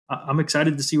I'm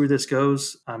excited to see where this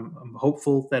goes. I'm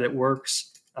hopeful that it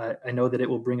works. I know that it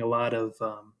will bring a lot of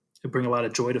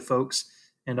joy to folks,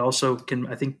 and also can,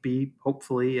 I think, be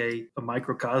hopefully a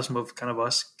microcosm of kind of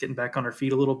us getting back on our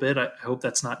feet a little bit. I hope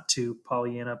that's not too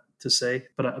Pollyanna to say,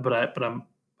 but I'm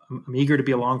eager to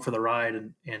be along for the ride,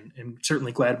 and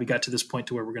certainly glad we got to this point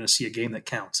to where we're going to see a game that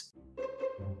counts.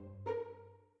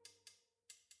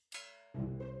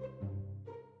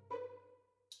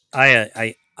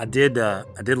 I did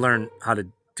learn how to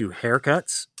do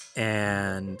haircuts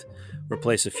and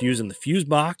replace a fuse in the fuse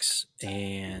box,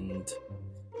 and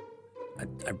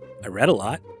I read a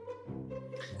lot.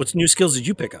 What new skills did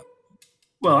you pick up?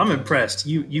 Well, I'm impressed.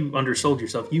 You undersold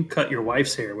yourself. You cut your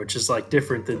wife's hair, which is like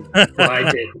different than what I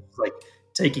did. Like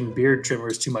taking beard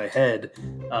trimmers to my head.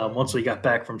 Once we got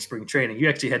back from spring training, you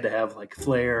actually had to have like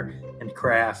flair and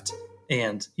craft,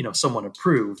 and someone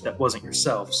approved. That wasn't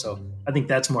yourself. So I think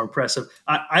that's more impressive.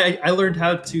 I learned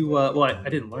how to. I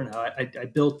didn't learn how. I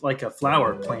built like a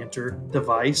flower planter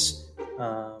device.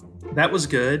 That was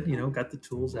good. Got the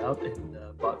tools out and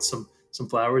bought some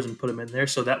flowers and put them in there.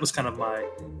 So that was kind of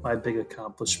my big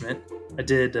accomplishment. I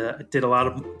did a lot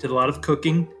of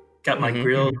cooking. Got my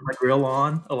grill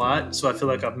on a lot. So I feel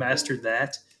like I've mastered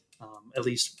that, at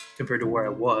least compared to where I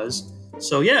was.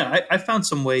 So yeah, I found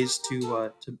some ways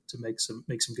to make some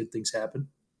good things happen.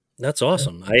 That's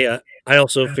awesome. I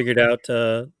also figured out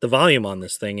the volume on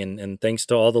this thing, and thanks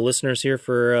to all the listeners here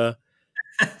for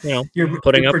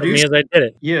putting up with me as I did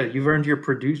it. Yeah, you've earned your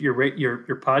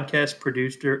podcast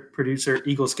producer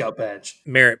Eagle Scout badge.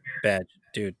 Merit badge,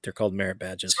 dude. They're called merit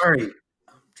badges. Sorry,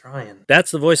 I'm trying. That's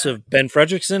the voice of Ben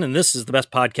Fredrickson, and this is the best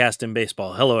podcast in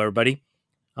baseball. Hello, everybody.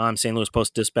 I'm St. Louis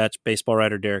Post-Dispatch baseball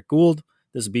writer Derek Gould.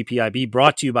 This is BPIB,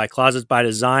 brought to you by Closets by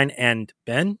Design. And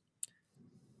Ben,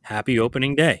 happy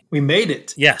opening day. We made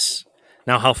it. Yes.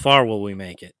 Now, how far will we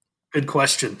make it? Good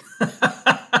question.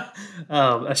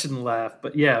 I shouldn't laugh,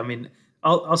 but yeah, I mean,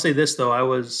 I'll say this though. I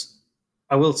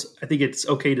think it's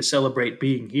okay to celebrate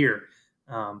being here,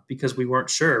 because we weren't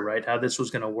sure, right, how this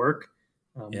was going to work.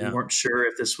 We weren't sure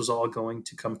if this was all going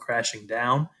to come crashing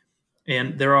down,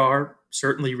 and there are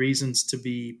certainly reasons to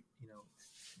be,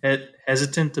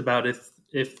 hesitant about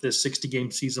if the 60 game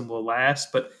season will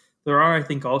last, but there are, I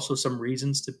think, also some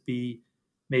reasons to be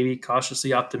maybe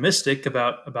cautiously optimistic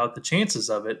about the chances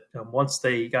of it. Once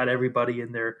they got everybody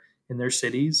in their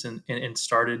cities and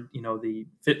started,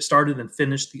 started and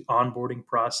finished the onboarding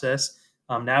process.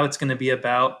 Now it's going to be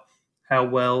about how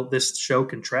well this show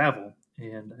can travel.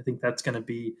 And I think that's going to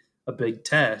be a big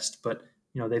test, but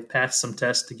they've passed some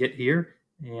tests to get here.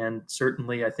 And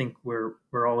certainly I think we're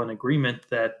all in agreement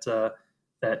that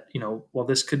while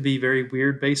this could be very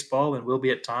weird baseball and will be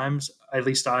at times, at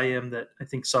least I am, that I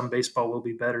think some baseball will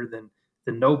be better than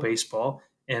no baseball.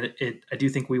 And I do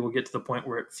think we will get to the point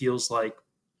where it feels like,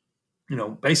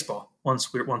 baseball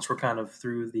once we're kind of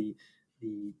through the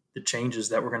changes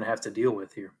that we're going to have to deal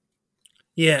with here.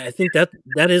 Yeah, I think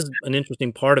that is an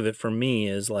interesting part of it for me,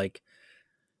 is like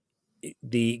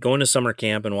the going to summer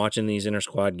camp and watching these inter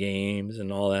squad games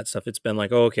and all that stuff. It's been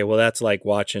like, oh, okay, well, that's like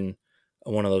watching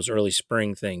one of those early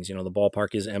spring things, the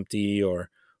ballpark is empty, or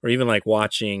even like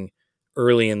watching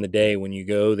early in the day when you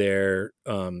go there.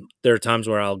 There are times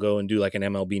where I'll go and do like an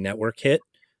MLB Network hit,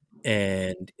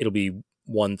 and it'll be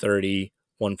 1:30,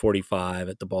 1:45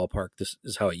 at the ballpark. This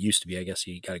is how it used to be. I guess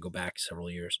you got to go back several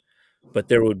years. But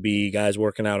there would be guys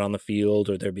working out on the field,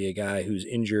 or there'd be a guy who's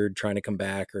injured trying to come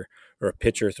back, or a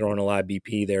pitcher throwing a live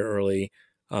BP there early.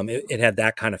 It had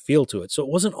that kind of feel to it. So it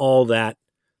wasn't all that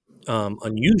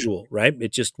unusual, right?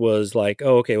 It just was like,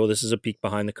 oh, okay, well, this is a peek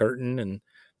behind the curtain, and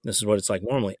this is what it's like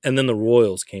normally. And then the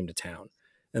Royals came to town,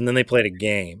 and then they played a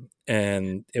game,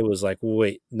 and it was like,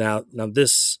 wait, now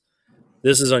this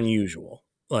is unusual.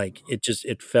 Like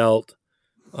it felt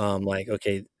like,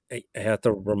 okay, I have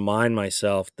to remind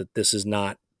myself that this is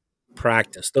not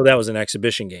practice, though that was an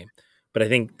exhibition game. But I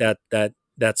think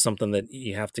that's something that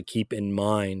you have to keep in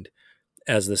mind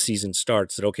as the season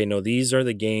starts, that, okay, no, these are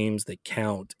the games that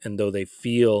count. And though they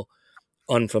feel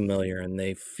unfamiliar and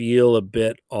they feel a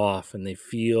bit off and they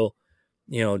feel,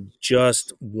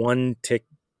 just one tick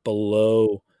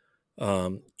below, I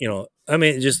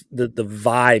mean, just the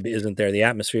vibe isn't there. The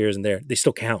atmosphere isn't there. They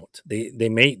still count. They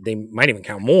might even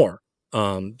count more,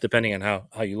 depending on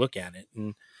how you look at it.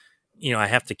 And, I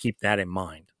have to keep that in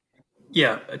mind.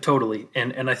 Yeah, totally.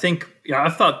 And I think,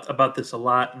 I've thought about this a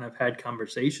lot, and I've had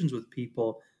conversations with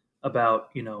people about,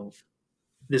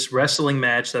 this wrestling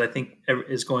match that I think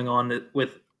is going on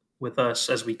with us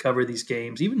as we cover these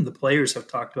games. Even the players have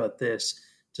talked about this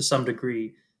to some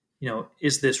degree.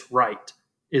 Is this right?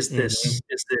 Is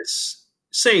this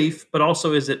safe, but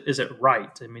also is it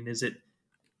right? I mean, is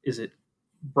it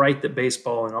right that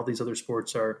baseball and all these other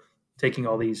sports are taking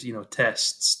all these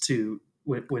tests to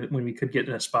when we could get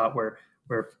in a spot where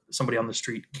somebody on the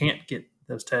street can't get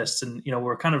those tests, and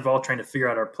we're kind of all trying to figure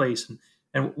out our place,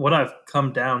 and what I've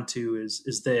come down to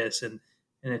is this, and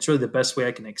it's really the best way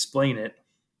I can explain it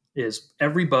is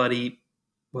everybody,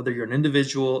 whether you're an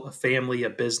individual, a family, a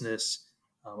business,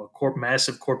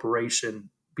 massive corporation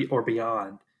or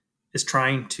beyond, is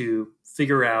trying to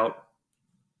figure out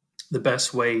the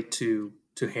best way to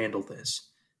handle this.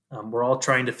 We're all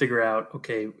trying to figure out,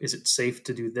 okay, is it safe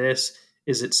to do this?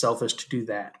 Is it selfish to do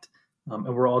that? And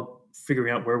we're all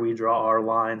figuring out where we draw our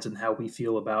lines and how we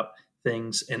feel about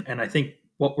things. And I think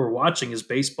what we're watching is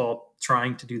baseball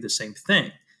trying to do the same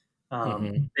thing.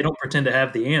 They don't pretend to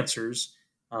have the answers.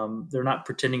 They're not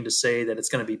pretending to say that it's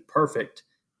going to be perfect.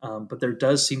 But there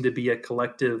does seem to be a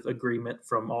collective agreement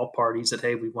from all parties that,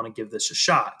 hey, we want to give this a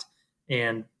shot.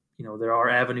 And, there are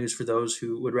avenues for those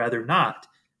who would rather not.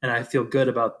 And I feel good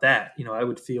about that. I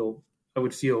would feel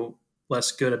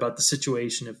less good about the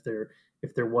situation if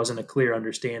there wasn't a clear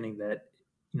understanding that,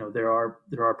 there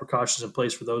are precautions in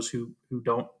place for those who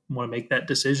don't want to make that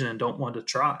decision and don't want to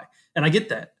try. And I get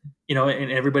that,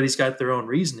 and everybody's got their own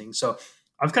reasoning. So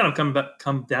I've kind of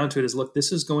come down to it as, look,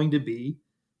 this is going to be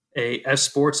as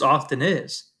sports often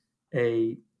is,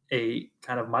 a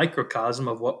kind of microcosm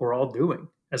of what we're all doing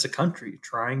as a country,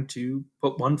 trying to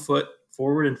put one foot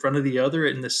forward in front of the other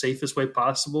in the safest way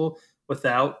possible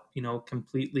without,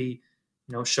 completely,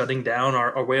 shutting down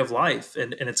our way of life.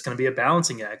 And it's going to be a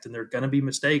balancing act, and there are going to be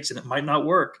mistakes, and it might not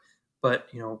work, but,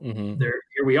 here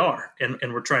we are,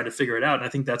 and we're trying to figure it out. And I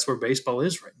think that's where baseball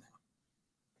is right now.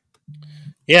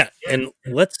 Yeah. And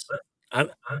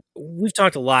we've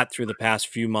talked a lot through the past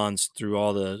few months, through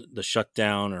all the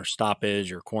shutdown or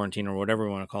stoppage or quarantine or whatever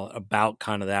we want to call it, about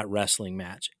kind of that wrestling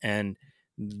match. And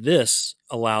this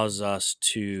allows us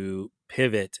to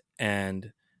pivot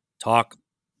and talk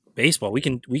baseball. We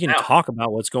can talk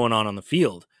about what's going on the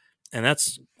field. And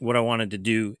that's what I wanted to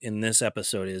do in this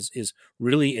episode is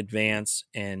really advance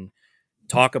and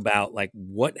talk about, like,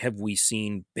 what have we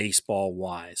seen baseball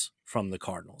wise from the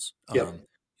Cardinals? Yep.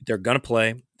 They're going to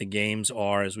play. The games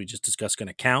are, as we just discussed, going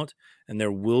to count. And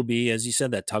there will be, as you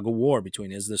said, that tug of war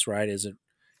between, is this right? Is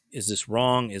this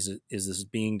wrong? Is this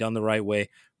being done the right way?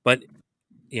 But,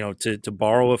 to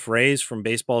borrow a phrase from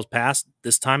baseball's past,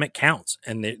 this time it counts,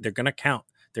 and they're going to count.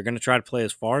 They're going to try to play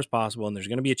as far as possible, and there's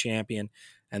going to be a champion.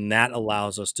 And that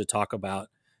allows us to talk about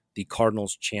the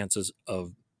Cardinals' chances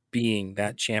of being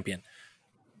that champion.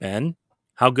 Ben,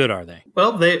 how good are they?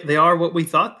 Well, they are what we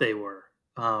thought they were.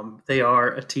 They are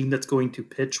a team that's going to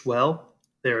pitch well.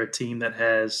 They're a team that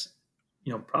has,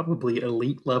 probably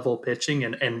elite level pitching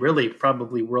and really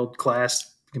probably world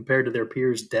class compared to their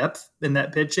peers' depth in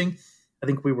that pitching. I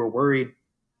think we were worried,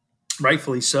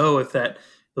 rightfully so, if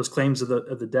those claims of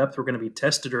the depth were going to be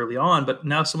tested early on. But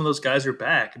now some of those guys are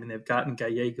back. I mean, they've gotten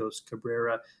Gallegos,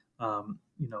 Cabrera,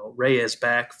 Reyes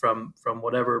back from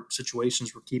whatever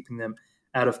situations were keeping them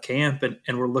out of camp,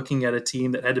 and we're looking at a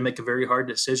team that had to make a very hard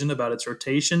decision about its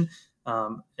rotation,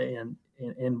 and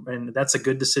that's a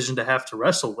good decision to have to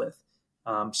wrestle with.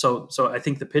 So I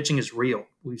think the pitching is real.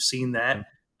 We've seen that,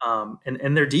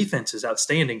 and their defense is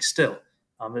outstanding still.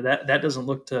 That doesn't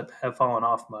look to have fallen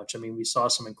off much. I mean, we saw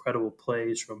some incredible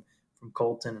plays from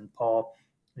Colton and Paul,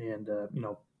 and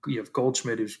you have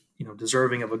Goldschmidt, who's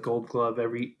deserving of a Gold Glove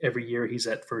every year he's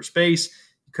at first base.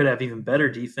 You could have even better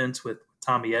defense with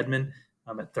Tommy Edman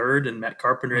at third and Matt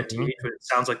Carpenter at DH, but it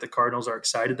sounds like the Cardinals are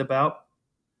excited about.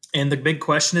 And the big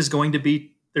question is going to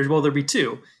be, there'll be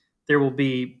two. There will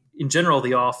be, in general,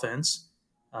 the offense,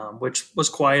 which was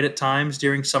quiet at times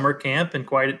during summer camp and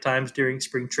quiet at times during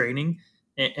spring training.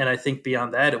 And I think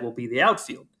beyond that, it will be the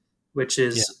outfield, which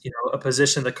is a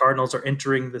position the Cardinals are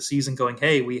entering the season going,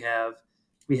 hey, we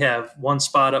have one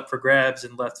spot up for grabs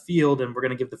in left field, and we're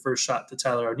going to give the first shot to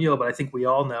Tyler O'Neill. But I think we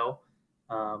all know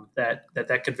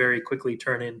that could very quickly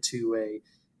turn into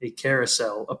a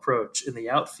carousel approach in the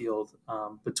outfield,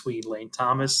 between Lane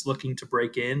Thomas looking to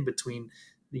break in, between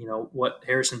what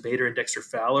Harrison Bader and Dexter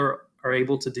Fowler are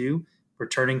able to do,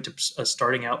 returning to a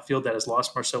starting outfield that has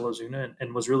lost Marcell Ozuna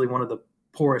and was really one of the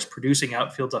poorest producing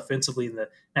outfields offensively in the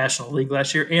National League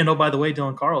last year. And, oh, by the way,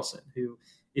 Dylan Carlson, who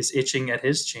is itching at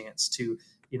his chance to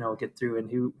get through,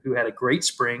 and who had a great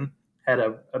spring, had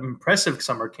an impressive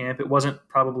summer camp. It wasn't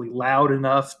probably loud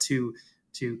enough to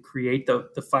create the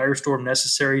firestorm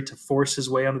necessary to force his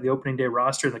way onto the opening day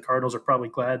roster, and the Cardinals are probably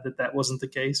glad that wasn't the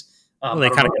case. Well, they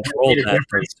kind of controlled that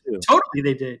too. Totally,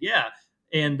 they did, yeah.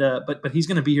 And but he's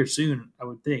going to be here soon, I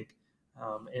would think.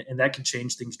 and that can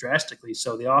change things drastically.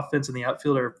 So the offense and the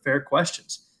outfield are fair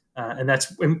questions. And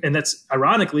that's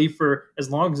ironically for as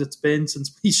long as it's been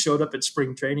since he showed up at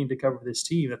spring training to cover this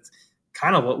team. That's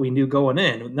kind of what we knew going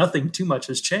in. Nothing too much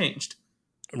has changed.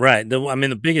 Right.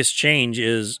 The biggest change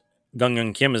is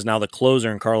Gung Kim is now the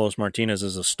closer and Carlos Martinez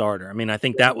is a starter. I mean, I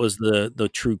think that was the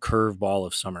true curveball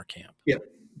of summer camp. Yeah,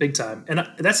 big time. And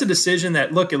that's a decision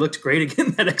that, look, it looked great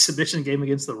again, that exhibition game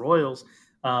against the Royals.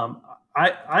 I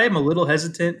am a little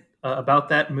hesitant about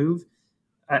that move.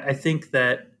 I think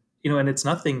that, and it's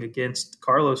nothing against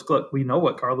Carlos. Look, we know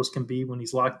what Carlos can be when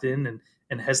he's locked in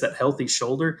and has that healthy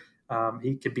shoulder.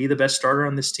 He could be the best starter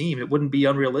on this team. It wouldn't be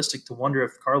unrealistic to wonder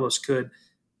if Carlos could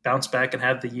bounce back and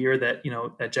have the year that,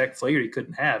 that Jack Flaherty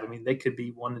couldn't have. I mean, they could be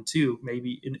 1 and 2,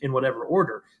 maybe in whatever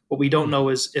order. What we don't know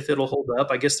is if it'll hold up.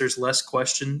 I guess there's less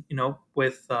question,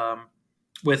 with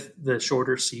the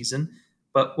shorter season.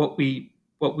 But what we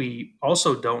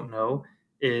also don't know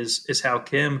is how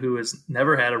Kim, who has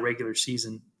never had a regular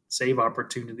season save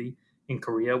opportunity in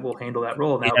Korea, will handle that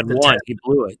role. Now, he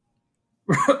blew it.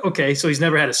 Okay, so he's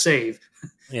never had a save.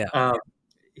 Yeah.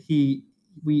 We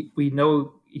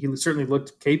know he certainly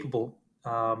looked capable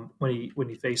when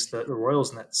he faced the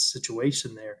Royals in that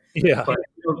situation there. Yeah. But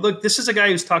look, this is a guy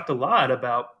who's talked a lot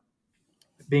about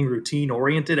being routine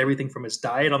oriented, everything from his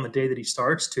diet on the day that he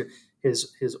starts to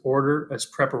his order, his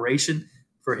preparation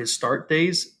for his start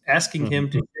days. Asking him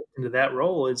to get into that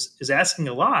role is asking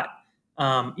a lot.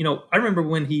 I remember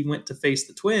when he went to face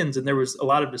the Twins, and there was a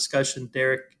lot of discussion,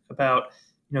 Derek, about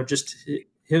just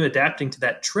him adapting to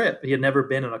that trip. He had never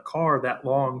been in a car that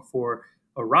long for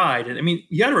a ride. And I mean,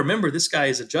 you got to remember, this guy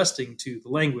is adjusting to the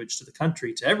language, to the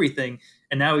country, to everything.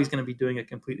 And now he's going to be doing a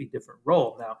completely different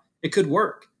role. Now, it could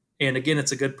work. And again,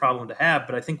 it's a good problem to have.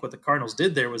 But I think what the Cardinals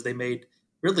did there was they made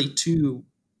really 2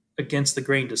 against the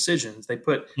grain decisions. They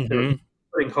were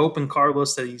putting hope in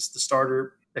Carlos that he's the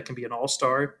starter that can be an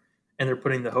all-star. And they're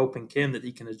putting the hope in Kim that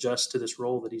he can adjust to this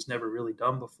role that he's never really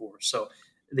done before. So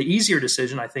the easier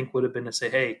decision, I think, would have been to say,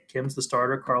 hey, Kim's the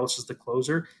starter, Carlos is the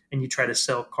closer, and you try to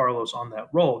sell Carlos on that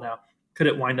role. Now, could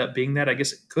it wind up being that? I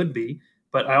guess it could be.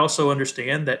 But I also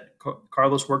understand that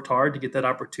Carlos worked hard to get that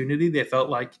opportunity. They felt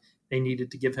like they needed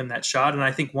to give him that shot. And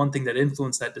I think one thing that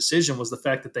influenced that decision was the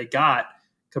fact that they got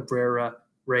Cabrera,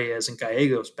 Reyes, and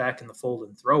Gallegos back in the fold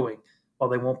and throwing. While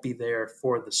they won't be there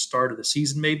for the start of the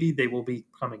season, maybe they will be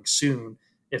coming soon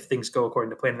if things go according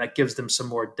to plan. And that gives them some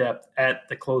more depth at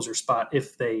the closer spot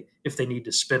if they need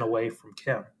to spin away from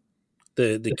Kim.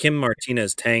 The Kim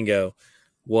Martinez tango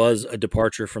was a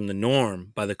departure from the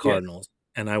norm by the Cardinals.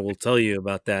 Yeah. And I will tell you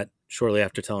about that shortly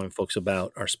after telling folks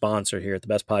about our sponsor here at the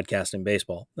best podcast in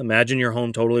baseball. Imagine your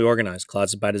home totally organized.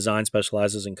 Closets by Design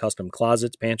specializes in custom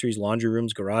closets, pantries, laundry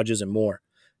rooms, garages, and more.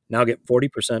 Now get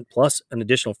 40% plus an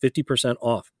additional 50%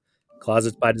 off.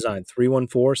 Closets by Design,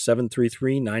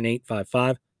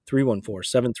 314-733-9855,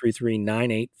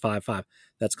 314-733-9855.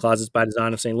 That's Closets by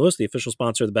Design of St. Louis, the official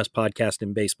sponsor of the best podcast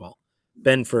in baseball.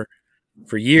 Ben, for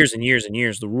years and years and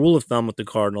years, the rule of thumb with the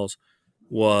Cardinals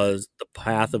was the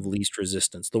path of least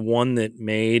resistance. The one that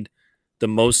made the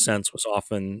most sense was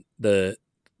often the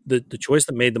choice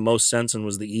that made the most sense and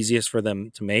was the easiest for them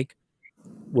to make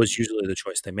was usually the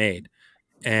choice they made.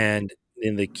 And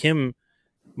in the Kim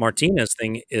Martinez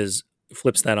thing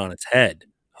flips that on its head.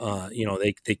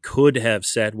 They could have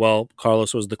said, well,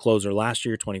 Carlos was the closer last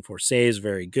year, 24 saves,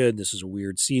 very good. This is a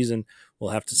weird season.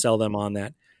 We'll have to sell them on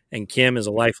that. And Kim is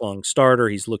a lifelong starter.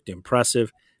 He's looked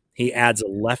impressive. He adds a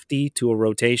lefty to a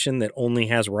rotation that only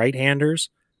has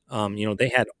right-handers.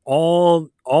 They had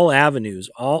all avenues,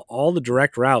 all the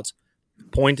direct routes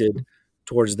pointed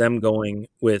towards them going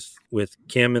with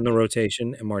Kim in the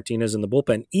rotation and Martinez in the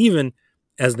bullpen, even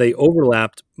as they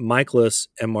overlapped Michaelis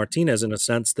and Martinez in a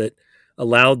sense that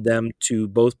allowed them to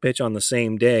both pitch on the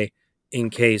same day in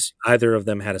case either of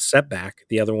them had a setback,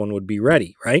 the other one would be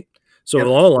ready, right? So It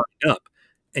all lined up.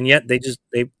 And yet they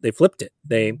flipped it.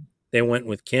 They went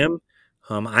with Kim.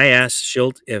 I asked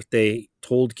Shildt if they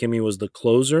told Kim he was the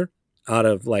closer out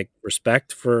of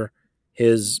respect for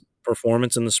his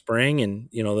performance in the spring and,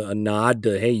 a nod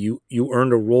to, hey, you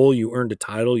earned a role, you earned a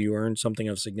title, you earned something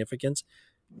of significance.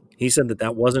 He said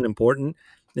that wasn't important.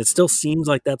 It still seems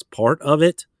like that's part of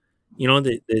it,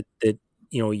 that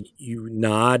you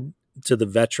nod to the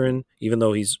veteran, even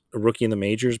though he's a rookie in the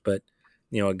majors, but,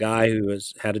 a guy who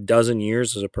has had a dozen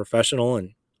years as a professional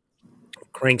and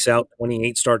cranks out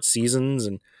 28 start seasons,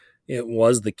 and it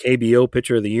was the KBO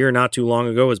pitcher of the year not too long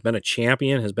ago, has been a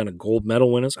champion, has been a gold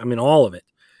medal winner. I mean, all of it.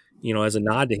 As a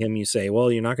nod to him, you say,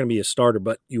 well, you're not going to be a starter,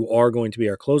 but you are going to be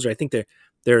our closer. I think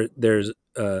there's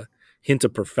hint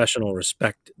of professional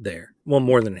respect there. Well,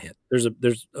 more than a hint. There's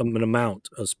an amount,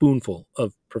 a spoonful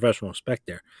of professional respect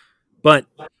there. But,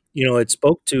 it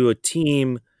spoke to a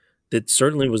team that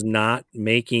certainly was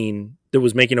making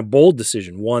a bold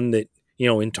decision, one that,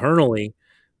 internally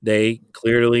they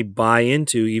clearly buy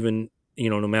into, even,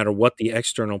 no matter what the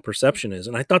external perception is.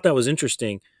 And I thought that was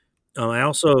interesting. I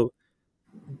also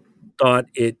thought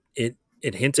it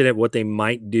hinted at what they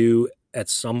might do at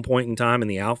some point in time in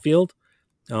the outfield,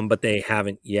 but they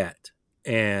haven't yet.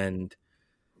 And,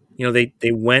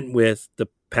 they went with the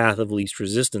path of least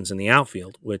resistance in the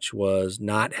outfield, which was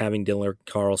not having Dylan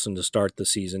Carlson to start the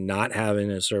season, not having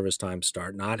a service time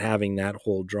start, not having that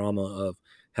whole drama of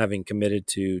having committed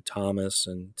to Thomas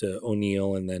and to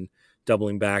O'Neill and then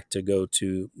doubling back to go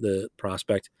to the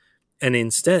prospect. And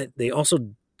instead, they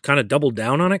also kind of doubled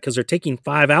down on it because they're taking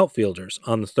 5 outfielders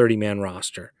on the 30-man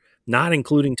roster, not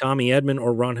including Tommy Edman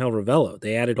or Rangel Ravelo.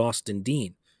 They added Austin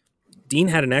Dean. Dean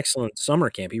had an excellent summer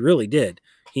camp. He really did.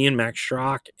 He and Max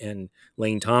Schrock and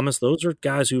Lane Thomas, those are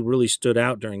guys who really stood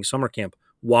out during summer camp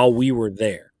while we were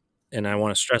there. And I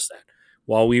want to stress that.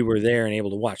 While we were there and able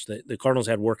to watch, the Cardinals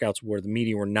had workouts where the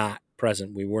media were not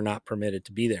present. We were not permitted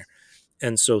to be there.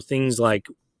 And so things like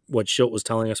what Schilt was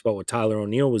telling us about what Tyler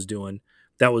O'Neill was doing,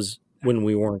 that was when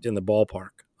we weren't in the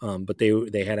ballpark. But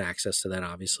they had access to that,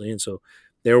 obviously. And so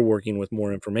they're working with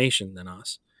more information than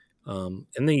us. And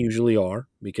they usually are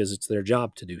because it's their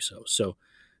job to do so. So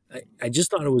I just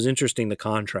thought it was interesting, the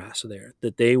contrast there,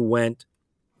 that they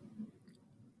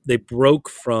broke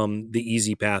from the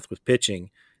easy path with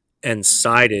pitching and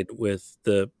sided with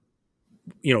their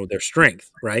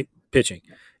strength, right? Pitching,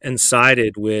 and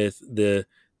sided with the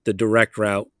direct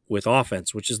route with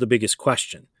offense, which is the biggest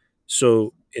question.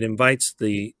 So it invites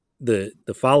the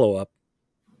follow-up.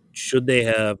 Should they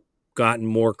have gotten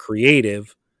more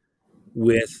creative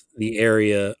with the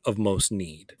area of most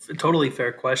need? Totally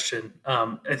fair question.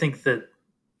 I think that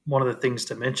one of the things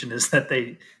to mention is that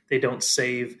they don't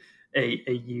save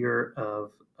a year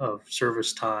of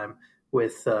service time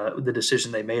with the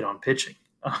decision they made on pitching.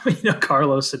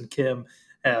 Carlos and Kim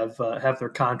have their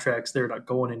contracts; they're not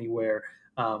going anywhere.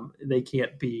 They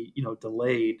can't be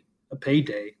delayed a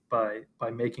payday by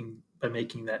making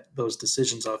those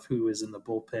decisions off who is in the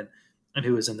bullpen and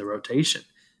who is in the rotation.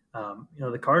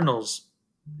 The Cardinals,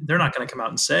 they're not going to come out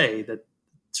and say that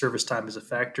service time is a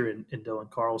factor in Dylan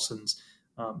Carlson's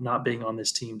not being on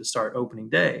this team to start opening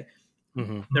day.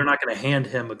 Mm-hmm. They're not going to hand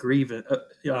him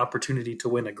an opportunity to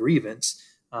win a grievance,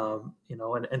 and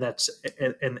that's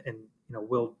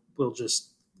we'll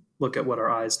just look at what our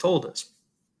eyes told us.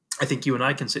 I think you and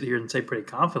I can sit here and say pretty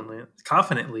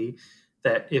confidently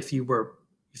that if you were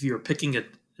picking a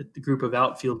group of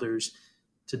outfielders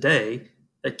today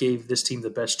that gave this team the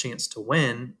best chance to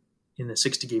win in the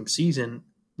 60-game season,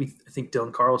 I think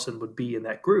Dylan Carlson would be in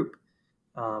that group.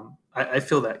 I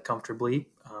feel that comfortably.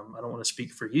 I don't want to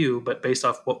speak for you, but based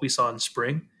off what we saw in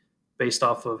spring, based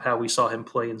off of how we saw him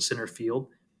play in center field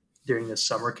during this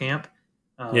summer camp,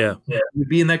 he would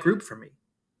be in that group for me.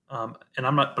 And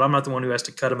I'm not the one who has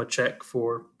to cut him a check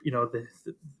for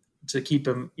to keep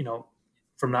him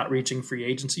from not reaching free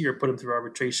agency or put him through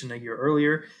arbitration a year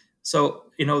earlier. So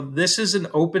this is an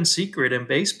open secret in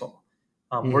baseball.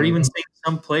 We're even seeing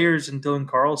some players in Dylan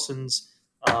Carlson's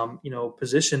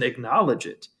position acknowledge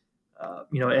it.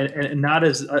 And not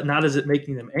as it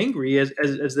making them angry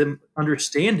as them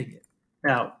understanding it.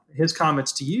 Now, his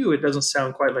comments to you, it doesn't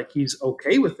sound quite like he's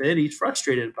okay with it. He's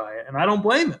frustrated by it, and I don't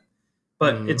blame him.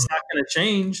 But it's not going to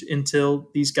change until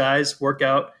these guys work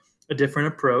out a different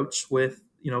approach with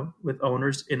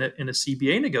owners in a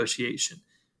CBA negotiation.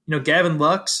 Gavin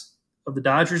Lux of the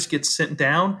Dodgers gets sent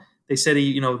down. They said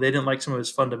they didn't like some of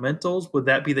his fundamentals. Would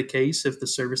that be the case if the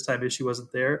service time issue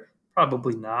wasn't there?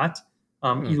 Probably not.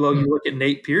 You look at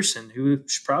Nate Pearson, who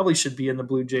probably should be in the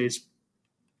Blue Jays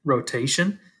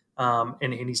rotation,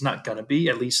 and he's not going to be,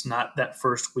 at least not that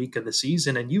first week of the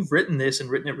season. And you've written this and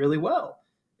written it really well.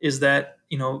 Is that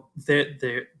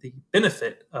the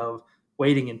benefit of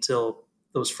waiting until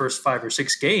those first 5 or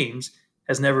 6 games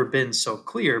has never been so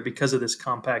clear because of this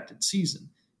compacted season.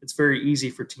 It's very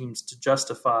easy for teams to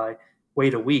justify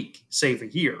wait a week, save a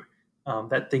year.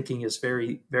 That thinking is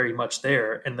very, very much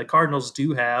there. And the Cardinals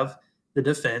do have the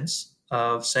defense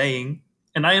of saying,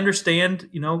 and I understand,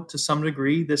 to some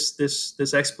degree,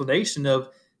 this explanation of,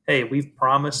 hey, we've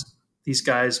promised these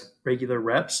guys regular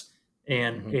reps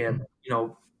and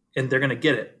they're going to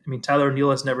get it. I mean, Tyler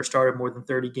O'Neill has never started more than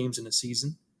 30 games in a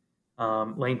season.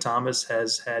 Lane Thomas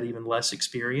has had even less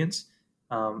experience.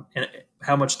 And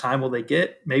how much time will they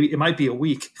get? Maybe it might be a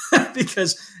week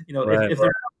because, if they're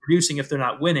not producing, if they're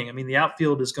not winning, I mean, the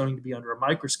outfield is going to be under a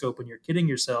microscope when you're kidding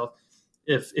yourself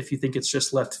if you think it's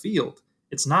just left field.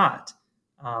 It's not.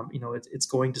 It's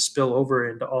going to spill over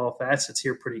into all facets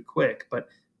here pretty quick. But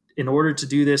in order to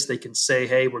do this, they can say,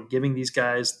 "Hey, we're giving these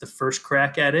guys the first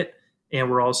crack at it," and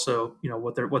we're also,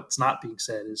 what's not being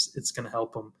said is it's going to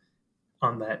help them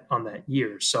on that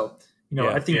year. So,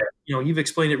 I think you've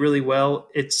explained it really well.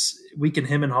 We can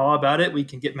hem and haw about it. We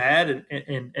can get mad,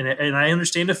 and I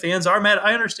understand if fans are mad.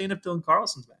 I understand if Dylan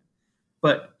Carlson's mad,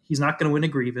 but he's not going to win a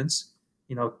grievance.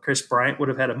 Chris Bryant would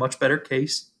have had a much better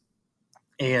case.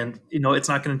 And, it's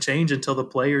not going to change until the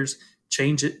players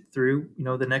change it through,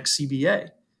 the next CBA.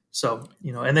 So,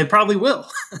 and they probably will.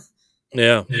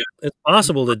 Yeah. It's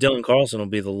possible that Dylan Carlson will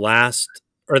be the last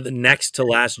or the next to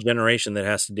last generation that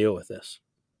has to deal with this.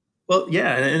 Well,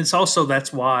 yeah. And it's also,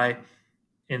 that's why,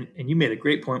 and you made a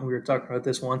great point. We were talking about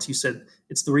this once. You said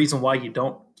it's the reason why you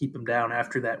don't keep him down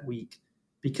after that week,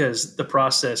 because the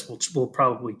process will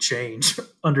probably change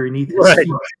underneath his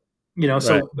feet.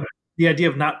 So the idea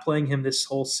of not playing him this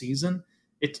whole season,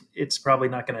 it's probably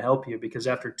not going to help you, because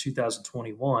after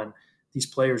 2021, these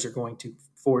players are going to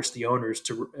force the owners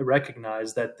to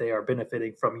recognize that they are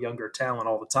benefiting from younger talent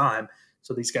all the time.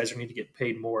 So these guys are going to get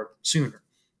paid more sooner.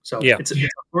 So it's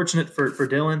unfortunate for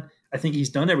Dylan. I think he's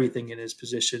done everything in his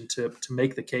position to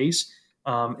make the case.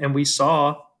 And we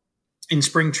saw in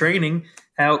spring training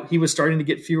how he was starting to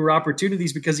get fewer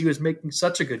opportunities because he was making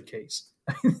such a good case.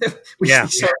 He started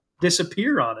to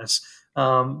disappear on us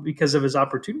because of his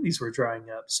opportunities were drying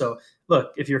up. So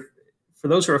look, for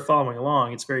those who are following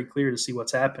along, it's very clear to see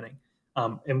what's happening.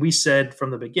 And we said from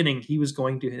the beginning he was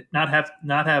going to not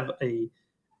have a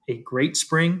great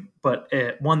spring, but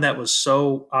one that was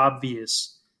so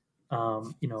obvious, a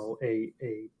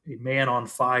man on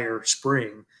fire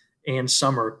spring and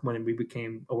summer, when we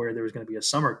became aware there was going to be a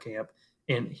summer camp.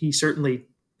 And he certainly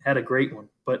had a great one,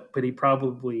 but he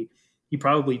probably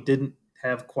didn't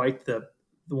have quite the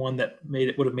one that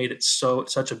would have made it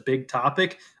such a big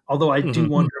topic. Although I do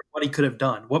wonder what he could have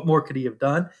done. What more could he have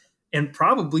done? And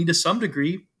probably to some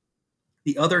degree,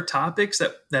 the other topics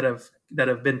that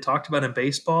have been talked about in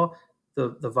baseball,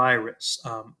 the virus,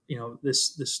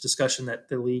 this discussion that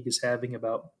the league is having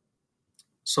about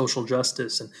social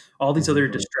justice and all these other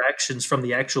distractions from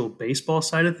the actual baseball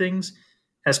side of things,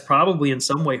 has probably in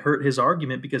some way hurt his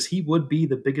argument, because he would be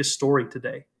the biggest story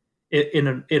today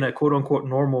in a quote unquote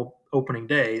normal opening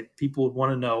day. People would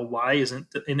want to know why isn't,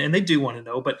 and they do want to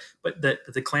know, but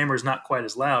the clamor is not quite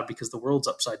as loud because the world's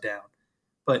upside down.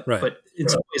 But in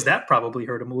some ways that probably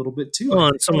hurt him a little bit too. Well,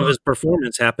 and some of his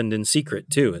performance happened in secret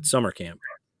too at summer camp.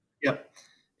 Yep.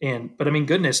 But I mean,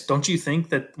 goodness, don't you think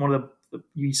that one of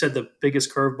you said the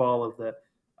biggest curveball of the,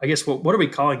 I guess, what are we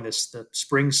calling this? The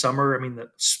spring, summer? I mean, the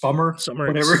summer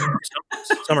whatever.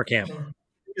 Summer camp.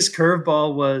 His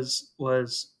curveball was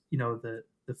the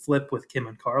flip with Kim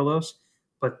and Carlos,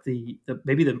 but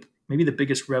maybe the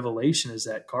biggest revelation is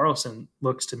that Carlson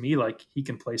looks to me like he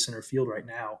can play center field right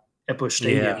now at Busch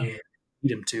Stadium. Yeah.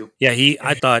 Need him to. Yeah,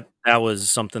 I thought that was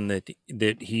something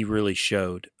that he really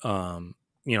showed. That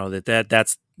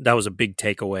was a big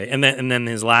takeaway. And then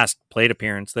his last plate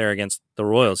appearance there against the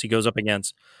Royals, he goes up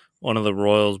against one of the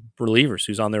Royals relievers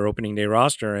who's on their opening day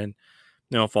roster, and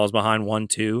falls behind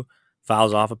 1-2,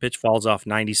 fouls off a pitch, falls off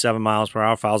 97 miles per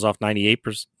hour, fouls off 98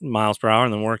 miles per hour,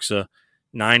 and then works a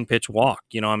 9-pitch walk.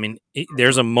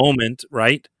 There's a moment,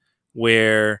 right,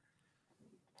 where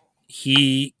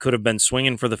he could have been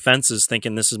swinging for the fences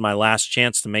thinking this is my last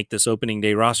chance to make this opening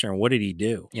day roster. And what did he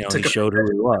do? He showed who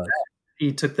he was.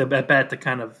 He took the at bat, the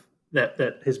kind of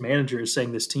that his manager is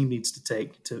saying this team needs to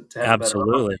take to have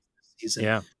absolutely. A better season.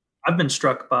 Yeah. I've been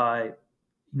struck by,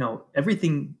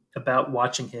 everything about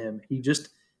watching him.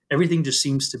 Everything just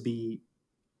seems to be,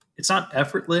 it's not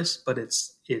effortless, but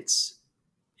it's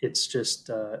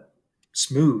just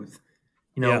smooth.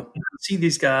 You see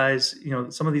these guys,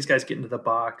 some of these guys get into the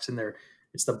box and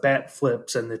it's the bat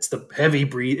flips and it's the heavy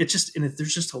breathe.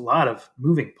 There's just a lot of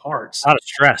moving parts. A lot of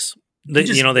stress. They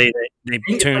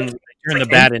turn the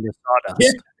bat into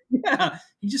sawdust. Yeah.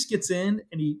 He just gets in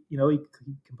and he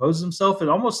composes himself.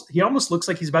 He almost looks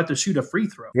like he's about to shoot a free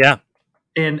throw. Yeah.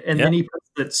 And then he puts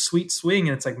that sweet swing,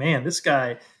 and it's like, man, this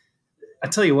guy, I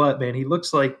tell you what, man, he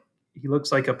looks like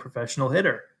a professional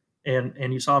hitter.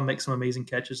 And you saw him make some amazing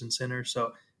catches in center.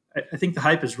 So I think the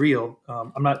hype is real.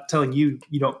 I'm not telling you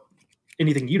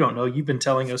anything you don't know. You've been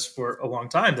telling us for a long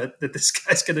time that this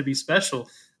guy's going to be special.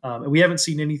 And we haven't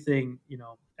seen anything,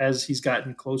 as he's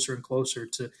gotten closer and closer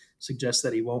to suggest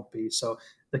that he won't be. So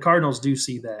the Cardinals do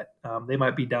see that. They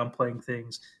might be downplaying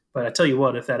things, but I tell you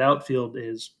what, if that outfield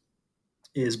is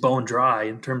bone dry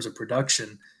in terms of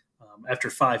production, after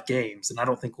 5 games, and I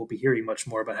don't think we'll be hearing much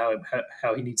more about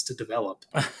how he needs to develop.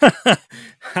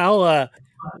 How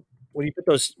what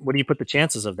do you put the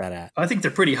chances of that at? I think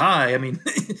they're pretty high. I mean,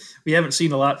 we haven't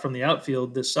seen a lot from the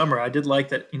outfield this summer. I did like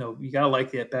that. You gotta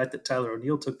like the at bat that Tyler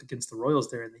O'Neill took against the Royals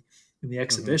there in the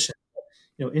exhibition.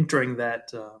 Entering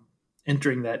that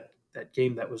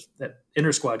game that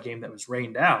inter squad game that was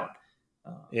rained out.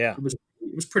 Yeah, it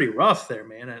was pretty rough there,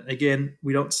 man. And again,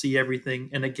 we don't see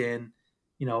everything. And again,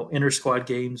 inter squad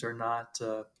games are not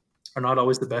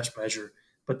always the best measure,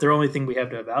 but they're the only thing we have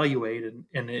to evaluate.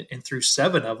 And through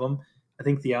 7 of them, I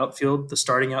think the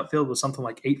starting outfield was something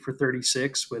like 8 for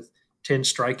 36 with 10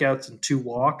 strikeouts and 2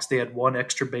 walks. They had 1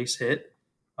 extra base hit.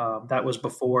 That was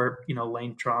before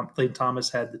Lane Thomas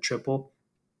had the triple,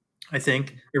 I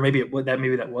think, or maybe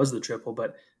that was the triple.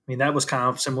 But I mean, that was kind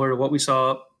of similar to what we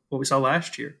saw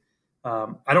last year.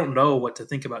 I don't know what to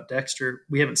think about Dexter.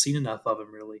 We haven't seen enough of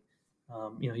him really.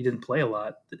 He didn't play a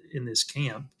lot in this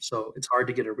camp, so it's hard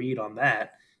to get a read on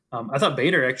that. I thought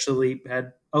Bader actually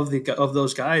had of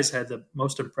those guys had the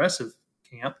most impressive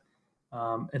camp.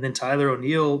 And then Tyler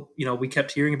O'Neill, we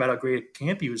kept hearing about how great a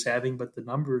camp he was having, but the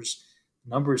numbers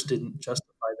didn't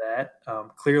justify that.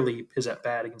 Clearly his at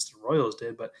bat against the Royals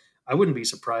did, but I wouldn't be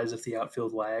surprised if the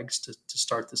outfield lags to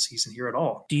start the season here at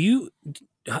all.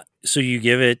 So you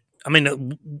give it, I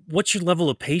mean, what's your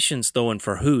level of patience though? And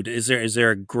for who is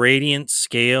there a gradient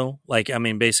scale? Like, I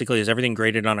mean, basically is everything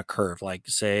graded on a curve? Like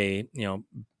say,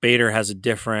 Bader has a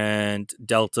different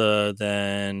delta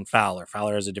than Fowler.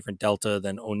 Fowler has a different delta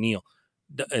than O'Neill.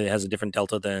 It has a different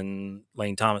delta than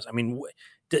Lane Thomas. I mean,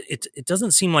 it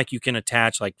doesn't seem like you can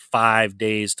attach like 5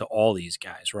 days to all these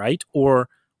guys, right? Or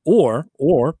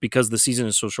because the season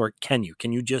is so short, can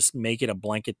you just make it a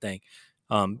blanket thing?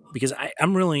 Because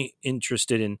I'm really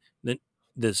interested in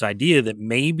this idea that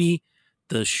maybe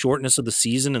the shortness of the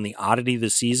season and the oddity of the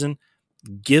season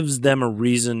gives them a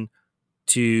reason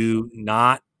to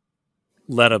not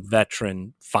let a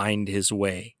veteran find his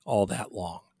way all that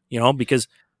long, because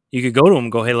you could go to him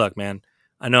and go, hey, look, man,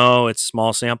 I know it's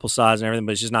small sample size and everything,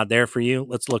 but it's just not there for you.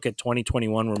 Let's look at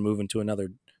 2021. We're moving to another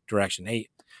direction. Hey,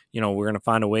 we're going to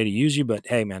find a way to use you, but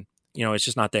hey, man, it's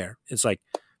just not there. It's like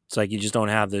you just don't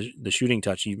have the shooting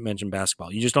touch. You mentioned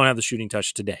basketball. You just don't have the shooting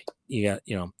touch today. You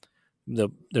got,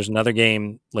 there's another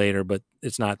game later, but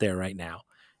it's not there right now.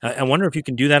 I wonder if you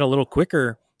can do that a little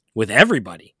quicker with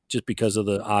everybody just because of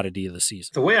the oddity of the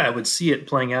season. The way I would see it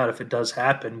playing out if it does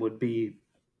happen would be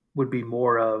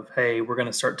more of, hey, we're going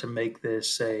to start to make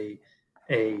this a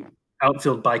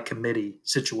outfield by committee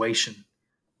situation.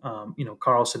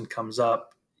 Carlson comes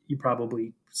up, you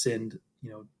probably send,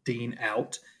 Dean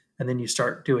out, and then you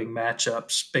start doing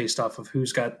matchups based off of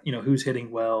who's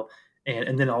hitting well.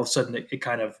 And then all of a sudden it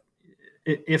kind of,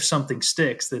 if something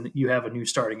sticks, then you have a new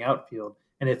starting outfield.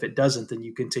 And if it doesn't, then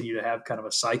you continue to have kind of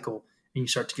a cycle and you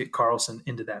start to get Carlson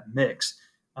into that mix.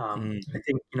 I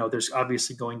think, there's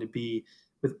obviously going to be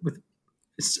with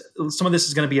some of this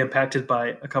is going to be impacted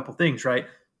by a couple things, right?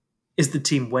 Is the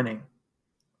team winning?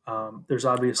 There's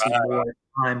obviously more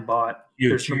time bought.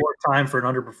 There's more time for an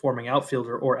underperforming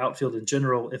outfielder or outfield in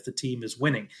general if the team is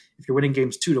winning. If you're winning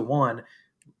games 2-1,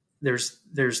 there's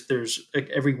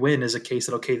every win is a case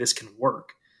that, okay, this can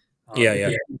work.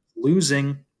 If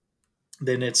losing,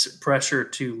 then it's pressure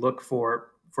to look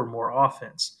for more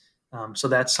offense. So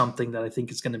that's something that I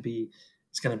think is going to be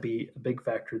a big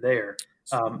factor there.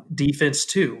 Defense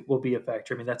too will be a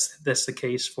factor. I mean, that's the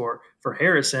case for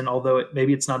Harrison, although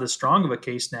maybe it's not as strong of a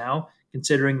case now,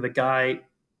 considering the guy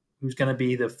who's going to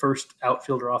be the first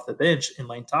outfielder off the bench in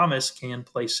Lane Thomas can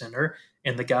play center,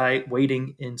 and the guy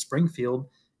waiting in Springfield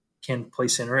can play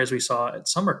center, as we saw at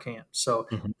summer camp. So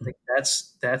I think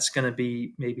that's going to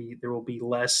be, maybe there will be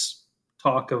less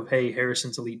talk of, hey,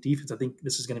 Harrison's elite defense. I think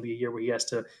this is going to be a year where he has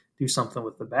to do something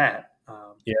with the bat.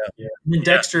 And then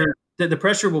Dexter, the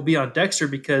pressure will be on Dexter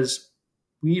because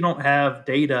we don't have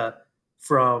data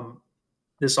from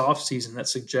this offseason that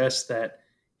suggests that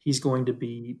he's going to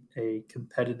be a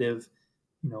competitive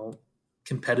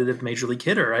major league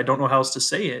hitter. I don't know how else to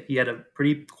say it. He had a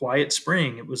pretty quiet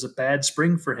spring. It was a bad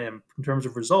spring for him in terms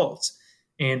of results.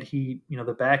 And he,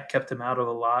 the back kept him out of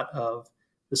a lot of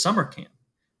the summer camp.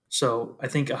 So I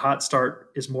think a hot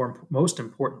start is most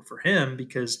important for him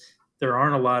because there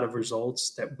aren't a lot of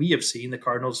results that we have seen. The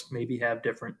Cardinals maybe have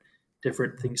different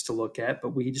things to look at, but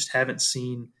we just haven't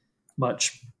seen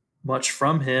much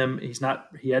from him.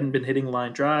 He hadn't been hitting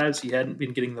line drives. He hadn't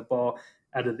been getting the ball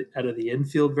out of the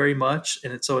infield very much.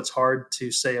 And so it's hard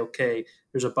to say, okay,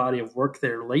 there's a body of work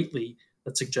there lately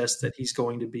that suggests that he's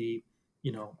going to be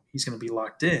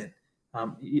locked in. I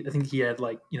think he had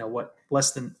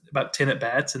less than about 10 at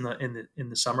bats in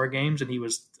the summer games, and he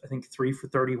was, I think, 3 for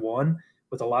 31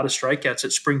 with a lot of strikeouts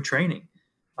at spring training.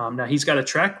 Now he's got a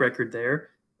track record there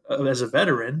as a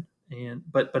veteran,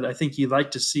 but I think you'd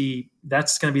like to see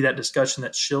that's going to be that discussion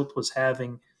that Schilt was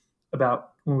having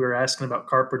about when we were asking about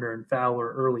Carpenter and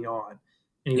Fowler early on,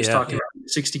 and he was talking about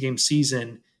the 60-game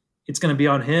season. It's going to be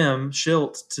on him,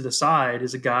 Schilt, to decide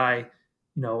is a guy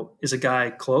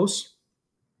close.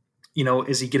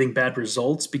 Is he getting bad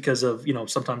results because of,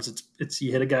 sometimes it's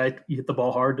you hit a guy, you hit the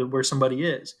ball hard to where somebody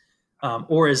is,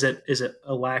 or is it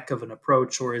a lack of an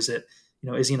approach, or is it,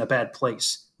 is he in a bad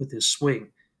place with his swing?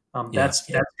 That's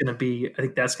going to be, I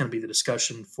think that's going to be the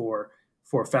discussion for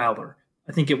Fowler.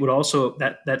 I think it would also,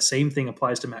 that same thing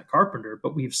applies to Matt Carpenter,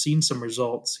 but we've seen some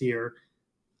results here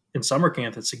in summer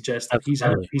camp that suggest that he's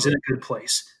in a good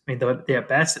place. I mean, the at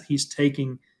bats that he's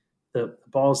taking, the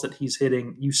balls that he's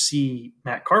hitting, you see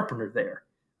Matt Carpenter there,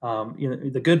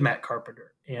 the good Matt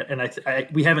Carpenter. And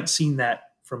we haven't seen that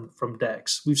from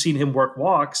Dex. We've seen him work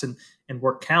walks and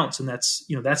work counts. And that's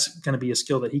going to be a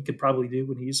skill that he could probably do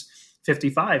when he's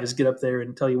 55, is get up there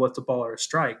and tell you what's a ball or a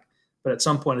strike. But at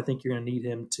some point, I think you're going to need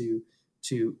him to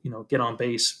get on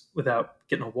base without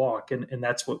getting a walk. And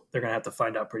that's what they're going to have to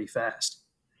find out pretty fast.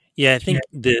 Yeah, I think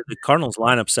the Cardinals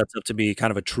lineup sets up to be kind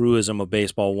of a truism of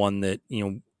baseball, one that,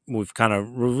 we've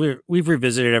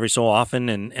revisited every so often,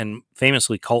 and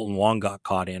famously Colton Wong got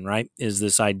caught in, right? Is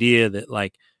this idea that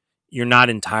like you're not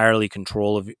entirely in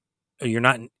control of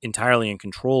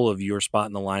your spot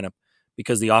in the lineup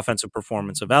because the offensive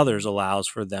performance of others allows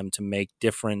for them to make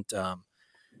different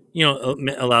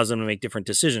allows them to make different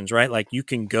decisions, right? Like you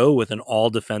can go with an all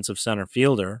defensive center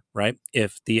fielder, right?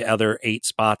 If the other 8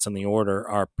 spots in the order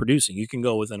are producing, you can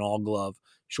go with an all glove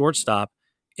shortstop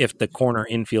if the corner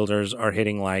infielders are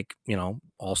hitting like,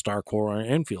 all-star corner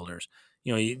infielders.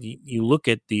 You look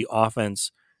at the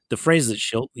offense, the phrase that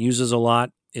Schilt uses a lot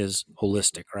is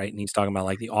holistic, right? And he's talking about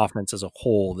like the offense as a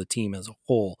whole, the team as a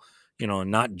whole,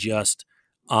 not just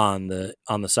on the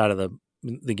side of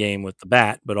the game with the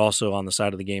bat, but also on the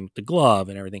side of the game with the glove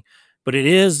and everything. But it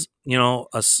is,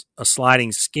 a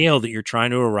sliding scale that you're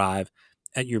trying to arrive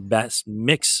at your best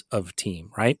mix of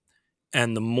team, right?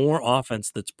 And the more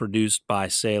offense that's produced by,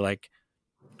 say, like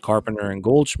Carpenter and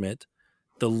Goldschmidt,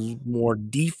 the more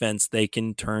defense they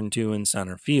can turn to in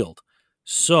center field.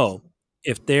 So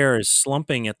if they're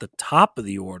slumping at the top of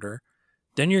the order,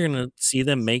 then you're going to see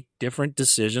them make different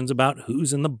decisions about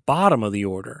who's in the bottom of the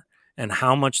order and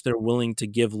how much they're willing to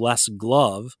give less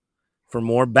glove for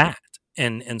more bat,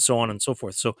 and so on and so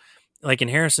forth. So like in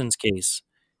Harrison's case,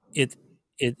 it's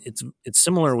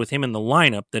similar with him in the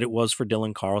lineup that it was for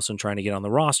Dylan Carlson trying to get on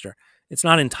the roster. It's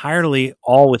not entirely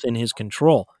all within his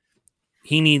control.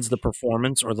 He needs the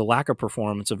performance or the lack of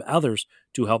performance of others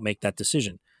to help make that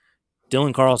decision.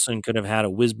 Dylan Carlson could have had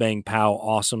a whiz-bang pow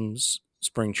awesome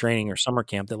spring training or summer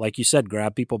camp that, like you said,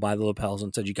 grabbed people by the lapels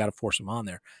and said, you got to force them on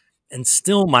there, and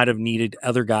still might have needed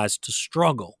other guys to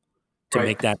struggle to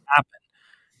make that happen.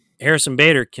 Harrison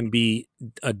Bader can be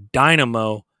a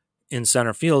dynamo in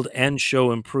center field and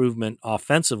show improvement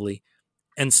offensively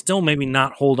and still maybe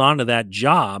not hold on to that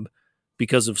job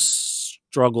because of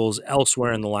struggles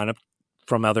elsewhere in the lineup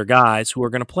from other guys who are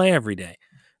going to play every day.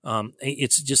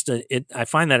 It's just I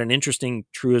find that an interesting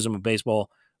truism of baseball,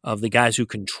 of the guys who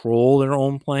control their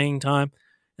own playing time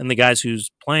and the guys whose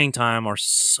playing time are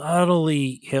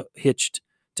subtly hitched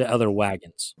to other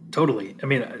wagons. Totally. I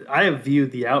mean, I have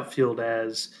viewed the outfield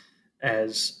as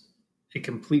a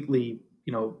completely,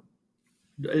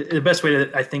 the best way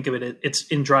that I think of it, it's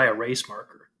in dry erase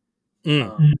marker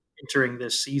entering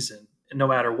this season, no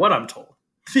matter what I'm told,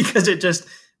 because it just,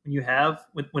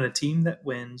 when a team that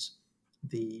wins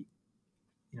the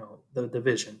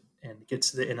division and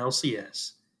gets to the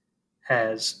NLCS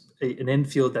has an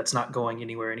infield that's not going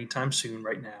anywhere anytime soon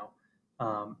right now,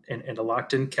 and a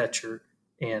locked in catcher.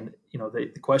 And,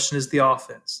 the question is the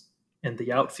offense, and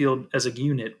the outfield as a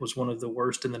unit was one of the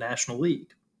worst in the National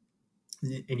League.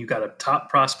 And you've got a top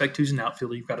prospect who's an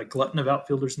outfielder. You've got a glutton of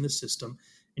outfielders in the system,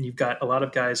 and you've got a lot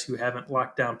of guys who haven't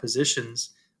locked down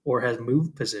positions or has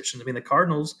moved positions. I mean, the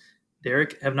Cardinals,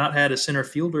 Derek, have not had a center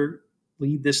fielder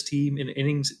lead this team in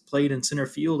innings played in center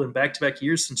field in back-to-back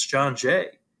years since John Jay.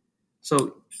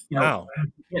 So, you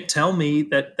can't tell me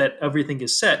that everything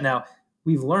is set. Now,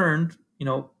 we've learned,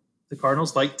 the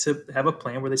Cardinals like to have a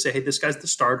plan where they say, hey, this guy's the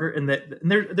starter, and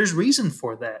there's reason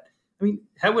for that. I mean,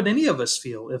 how would any of us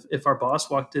feel if our boss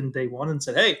walked in day one and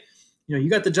said, hey, you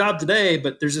got the job today,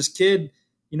 but there's this kid,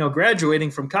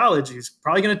 graduating from college who's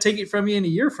probably going to take it from you in a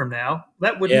year from now?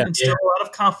 That wouldn't instill a lot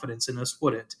of confidence in us,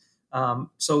 would it?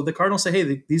 So the Cardinals say,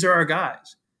 hey, these are our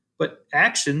guys. but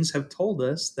actions have told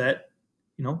us that,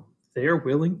 they are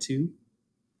willing to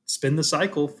spin the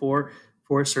cycle for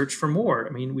a search for more.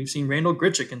 I mean, we've seen Randall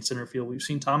Grichuk in center field. We've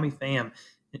seen Tommy Pham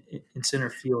in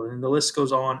center field, and the list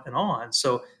goes on and on.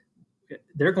 So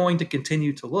they're going to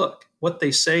continue to look. What they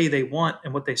say they want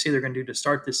and what they say they're going to do to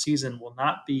start this season will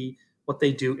not be what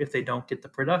they do if they don't get the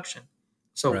production.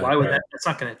 So why would that? That's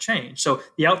not going to change. So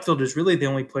the outfield is really the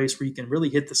only place where you can really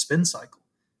hit the spin cycle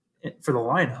for the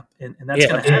lineup, and that's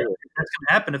going to happen. That's going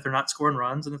to happen if they're not scoring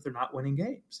runs and if they're not winning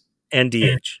games. And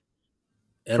DH,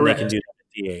 and correct. They can do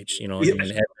that at DH. I mean,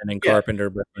 Edman and Carpenter,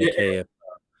 but okay,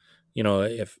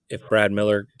 if Brad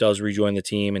Miller does rejoin the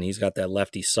team and he's got that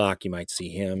lefty sock, you might see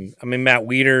him. I mean, Matt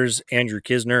Wieters, Andrew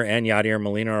Knizner, and Yadier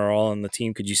Molina are all on the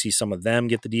team. Could you see some of them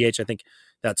get the DH? I think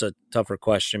that's a tougher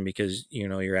question because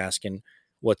you're asking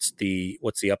what's the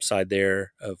upside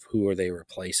there of who are they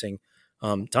replacing.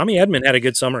 Tommy Edman had a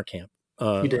good summer camp.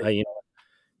 He did.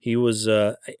 He was.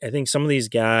 I think some of these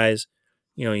guys,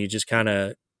 you just kind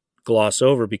of gloss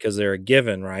over because they're a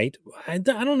given, right? I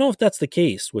don't know if that's the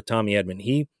case with Tommy Edman.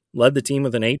 He led the team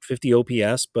with an 850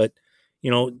 OPS, but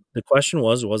the question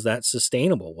was that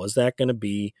sustainable? Was that going to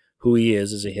be who he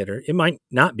is as a hitter? It might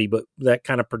not be, but that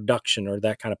kind of production or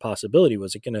that kind of possibility,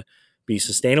 was it going to be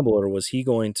sustainable, or was he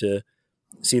going to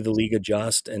see the league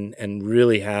adjust and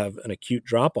really have an acute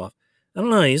drop off? I don't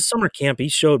know. His summer camp, he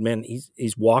showed, man,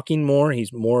 he's walking more.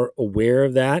 He's more aware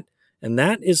of that. And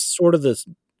that is sort of the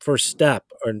first step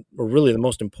or really the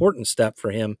most important step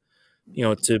for him,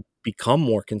 to become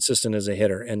more consistent as a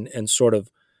hitter and sort of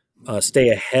stay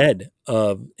ahead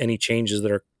of any changes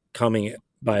that are coming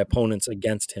by opponents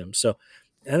against him. So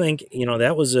I think,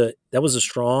 that was a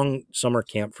strong summer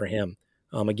camp for him.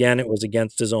 Again, it was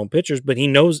against his own pitchers, but he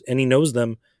knows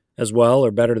them as well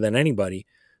or better than anybody.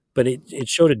 But it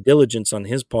showed a diligence on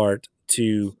his part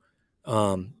to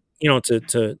add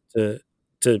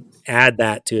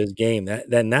that to his game.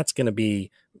 That's going to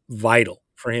be vital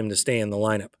for him to stay in the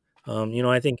lineup.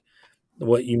 I think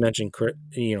what you mentioned,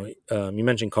 you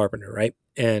mentioned Carpenter, right?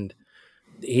 And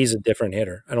he's a different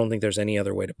hitter. I don't think there's any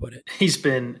other way to put it. He's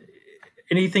been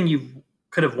anything you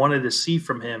could have wanted to see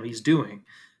from him. He's doing.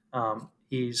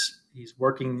 He's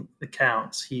working the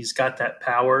counts. He's got that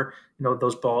power.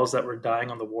 Those balls that were dying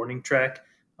on the warning track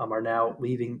are now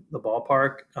leaving the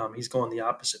ballpark. He's going the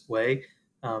opposite way.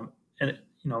 And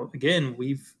again,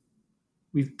 we've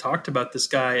talked about this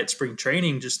guy at spring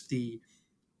training. Just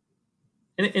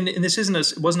and this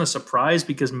it wasn't a surprise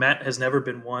because Matt has never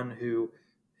been one who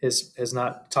has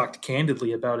not talked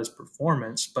candidly about his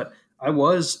performance. But I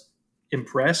was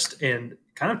impressed and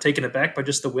kind of taken aback by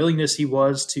just the willingness he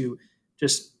was to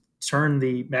just turn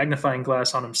the magnifying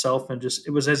glass on himself, and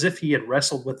it was as if he had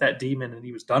wrestled with that demon and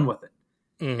he was done with it.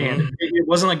 Mm-hmm. And it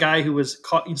wasn't a guy who was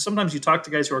caught. Sometimes you talk to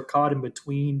guys who are caught in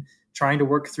between trying to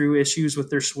work through issues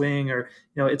with their swing, or,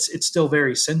 it's still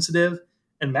very sensitive.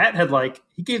 And Matt had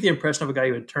he gave the impression of a guy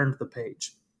who had turned the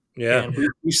page. Yeah. And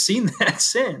we've seen that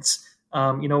since.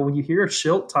 When you hear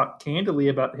Shildt talk candidly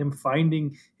about him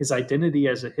finding his identity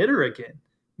as a hitter again,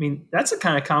 I mean, that's the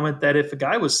kind of comment that if a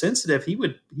guy was sensitive, he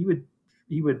would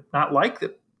not like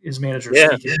that his manager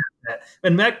speaking that.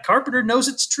 And Matt Carpenter knows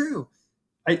it's true.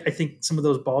 I think some of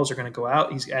those balls are going to go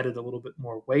out. He's added a little bit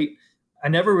more weight. I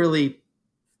never really,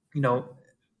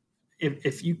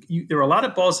 if you there were a lot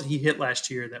of balls that he hit last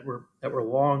year that were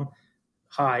long,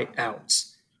 high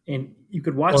outs, and you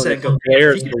could watch that go.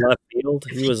 Players in left field.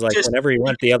 He was whenever he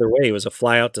went the other way, he was a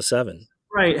fly out to 7.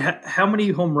 Right. How many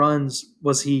home runs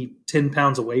was he 10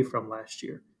 pounds away from last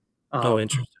year?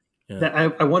 Interesting. Yeah.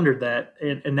 I wondered that,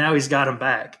 and now he's got him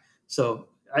back. So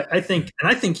I think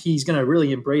he's going to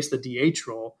really embrace the DH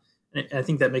role. And I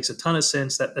think that makes a ton of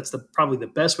sense. That's probably the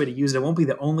best way to use it. It won't be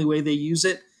the only way they use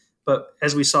it, but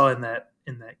as we saw in that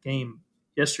game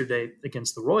yesterday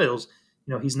against the Royals,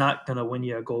 he's not going to win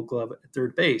you a Gold Glove at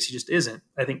third base. He just isn't.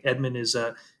 I think Edman is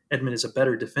a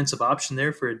better defensive option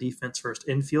there for a defense first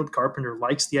infield. Carpenter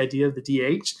likes the idea of the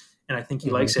DH, and I think he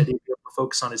likes the idea of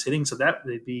focus on his hitting. So that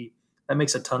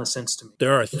makes a ton of sense to me.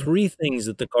 There are 3 things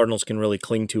that the Cardinals can really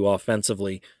cling to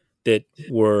offensively that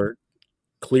were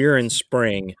clear in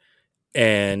spring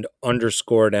and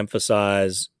underscored,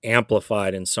 emphasized,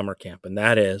 amplified in summer camp. And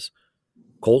that is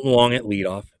Colton Wong at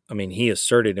leadoff. I mean, he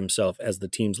asserted himself as the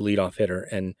team's leadoff hitter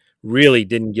and really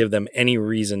didn't give them any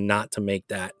reason not to make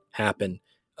that happen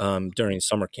during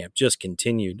summer camp. Just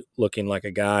continued looking like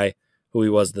a guy who he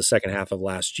was the second half of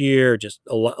last year. Just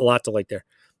a lot to like there.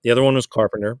 The other one was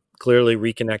Carpenter, clearly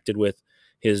reconnected with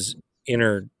his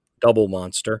inner double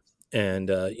monster and,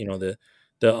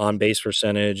 the on-base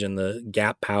percentage and the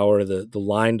gap power, the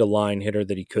line-to-line hitter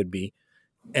that he could be.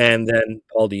 And then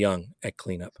Paul DeJong at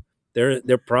cleanup.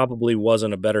 there probably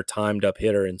wasn't a better timed up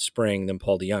hitter in spring than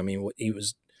Paul DeJong. I mean, he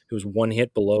was one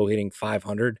hit below hitting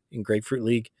 500 in Grapefruit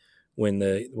League when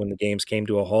the games came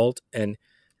to a halt, and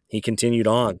he continued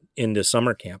on into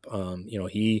summer camp.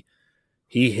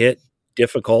 He hit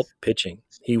difficult pitching.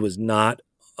 He was not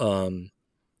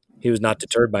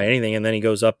deterred by anything, and then he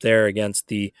goes up there against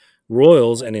the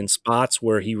Royals, and in spots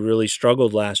where he really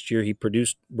struggled last year, he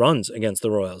produced runs against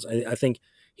the Royals. I think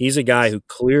he's a guy who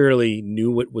clearly knew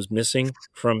what was missing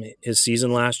from his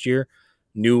season last year,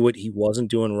 knew what he wasn't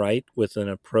doing right with an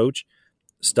approach,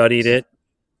 studied it,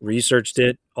 researched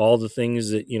it, all the things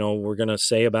that, we're going to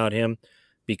say about him,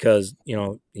 because,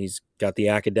 he's got the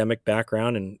academic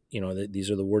background, and,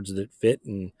 these are the words that fit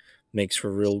and makes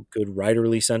for real good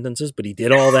writerly sentences, but he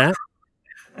did all that.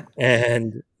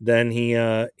 And then he,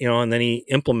 and then he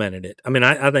implemented it. I mean,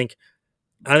 I think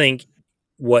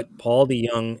what Paul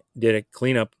DeJong did at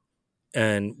cleanup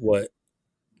and what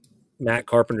Matt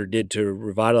Carpenter did to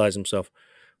revitalize himself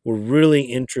were really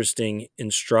interesting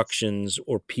instructions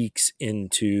or peeks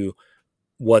into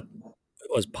what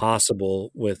was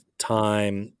possible with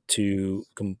time to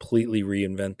completely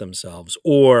reinvent themselves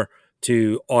or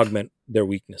to augment their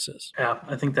weaknesses. Yeah,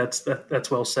 I think that's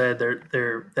well said.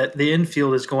 That the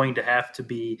infield is going to have to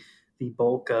be the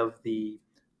bulk of the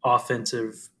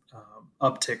offensive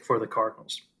uptick for the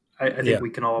Cardinals. I think we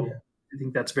can all. Yeah. I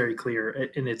think that's very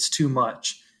clear, and it's too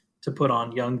much to put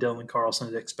on young Dylan Carlson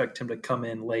to expect him to come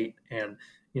in late and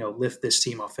lift this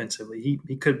team offensively.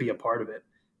 He could be a part of it,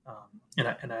 and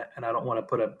I don't want to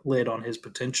put a lid on his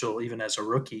potential even as a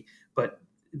rookie, but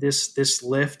this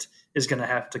lift is going to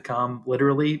have to come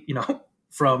literally,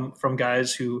 from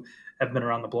guys who have been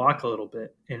around the block a little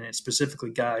bit, and it's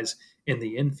specifically guys in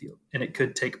the infield. And it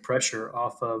could take pressure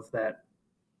off of that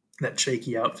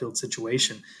shaky outfield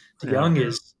situation. DeJong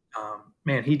is,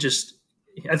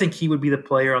 I think he would be the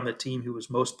player on the team who was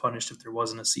most punished if there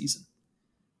wasn't a season.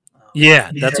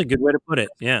 That's a good way to put it.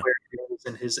 Yeah.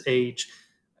 In his age,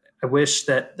 I wish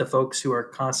that the folks who are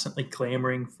constantly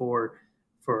clamoring for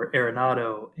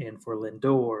Arenado and for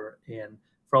Lindor and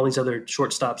for all these other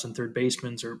shortstops and third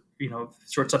basemen, or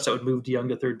shortstops that would move DeJong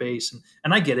to third base,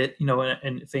 and I get it,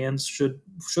 and fans should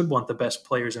want the best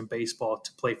players in baseball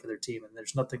to play for their team, and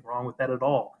there's nothing wrong with that at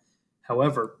all.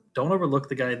 However, don't overlook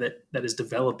the guy that is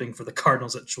developing for the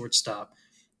Cardinals at shortstop.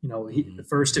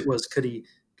 First it was could he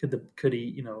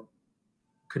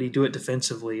do it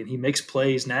defensively, and he makes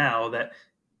plays now that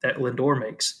Lindor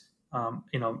makes.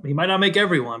 He might not make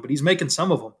everyone, but he's making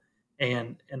some of them.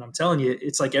 And I'm telling you,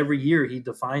 it's like every year he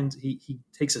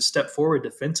takes a step forward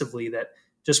defensively, that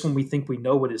just when we think we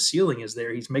know what his ceiling is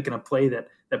there, he's making a play that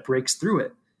breaks through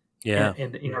it. Yeah.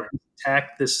 And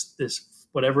attack this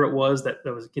whatever it was that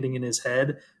was getting in his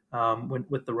head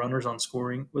with the runners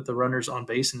on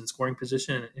base and in scoring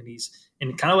position.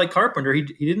 And kind of like Carpenter, he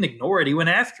didn't ignore it. He went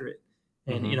after it.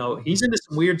 And, he's into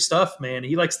some weird stuff, man.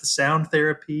 He likes the sound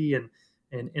therapy and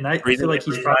I feel like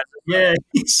he's probably,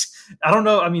 I don't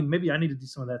know. I mean, maybe I need to do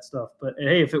some of that stuff, but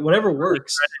hey, if whatever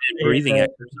works. Breathing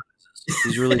exercises.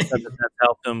 He's really said that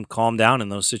helped him calm down in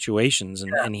those situations.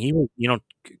 And he,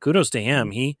 kudos to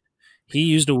him. He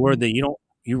used a word that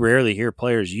you rarely hear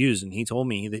players use. And he told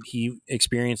me that he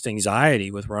experienced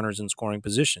anxiety with runners in scoring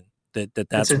position,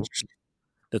 that's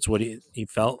what he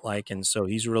felt like. And so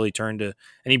he's really turned to,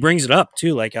 and he brings it up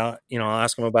too. Like, I'll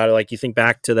ask him about it. Like, you think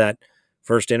back to that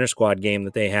first inter-squad game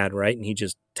that they had, right? And he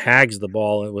just tags the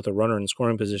ball with a runner in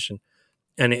scoring position.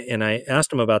 And I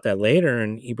asked him about that later,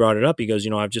 and he brought it up. He goes,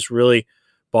 I've just really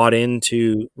bought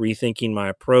into rethinking my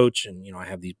approach. And, I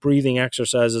have these breathing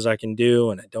exercises I can do,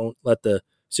 and I don't let the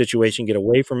situation get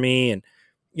away from me. And,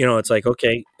 it's like,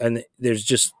 okay. And there's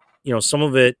just, some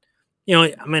of it,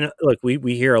 I mean, look,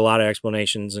 we hear a lot of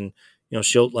explanations, and,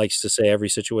 Schilt likes to say every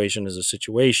situation is a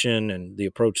situation, and the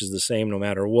approach is the same no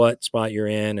matter what spot you're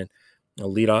in. And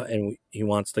lead off, and he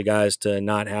wants the guys to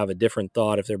not have a different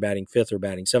thought if they're batting fifth or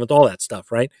batting seventh, all that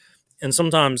stuff, right? And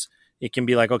sometimes it can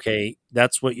be like, okay,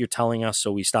 that's what you're telling us,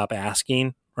 so we stop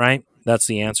asking, right? That's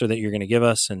the answer that you're going to give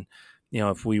us. And,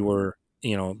 if we were,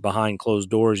 behind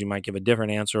closed doors, you might give a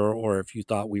different answer, or if you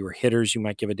thought we were hitters, you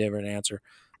might give a different answer.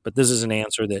 But this is an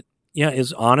answer that,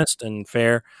 is honest and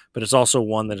fair, but it's also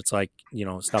one that it's like,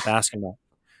 stop asking about.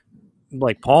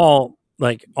 Like Paul,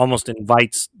 almost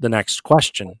invites the next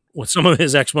question with some of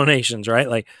his explanations, right?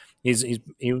 Like he's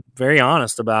very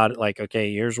honest about it. Like,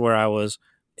 okay, here's where I was.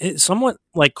 It's somewhat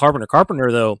like Carpenter.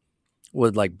 Carpenter, though,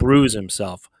 would bruise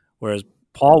himself, whereas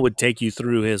Paul would take you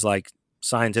through his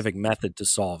scientific method to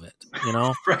solve it.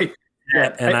 Right?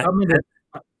 Yeah, and Carpenter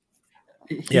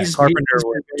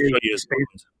would show you his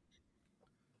bones.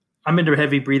 I'm into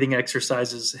heavy breathing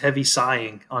exercises, heavy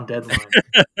sighing on deadline.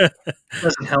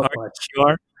 Doesn't help much. You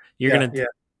are? You're Yeah, going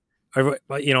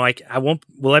to, you know, I won't,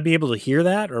 will I be able to hear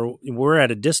that, or we're at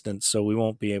a distance, so we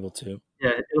won't be able to?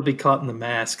 yeah, it'll be caught in the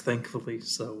mask, thankfully.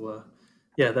 So,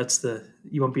 yeah,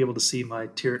 you won't be able to see my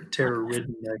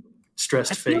terror-ridden,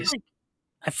 stressed face.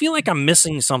 I feel like I'm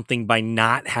missing something by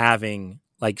not having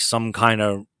like some kind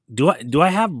of, do I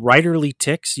have writerly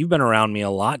tics? You've been around me a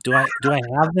lot. Do I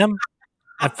have them?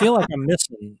 I feel like I'm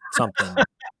missing something.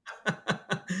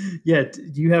 Yeah,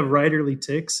 do you have writerly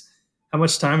tics? How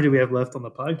much time do we have left on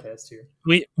the podcast here?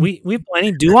 We have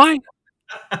plenty. Do I?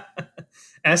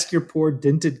 Ask your poor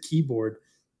dented keyboard.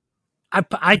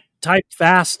 I type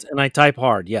fast and I type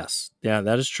hard. Yes, yeah,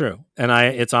 that is true. And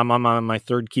I'm on my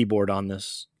third keyboard on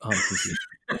this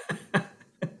computer.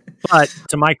 But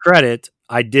to my credit,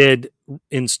 I did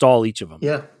install each of them.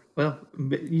 Yeah, well,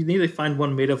 you need to find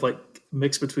one made of like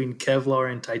mix between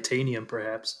Kevlar and titanium,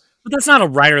 perhaps. But that's not a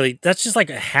writerly. That's just like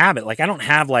a habit. Like I don't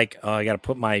have like, oh, I got to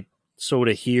put my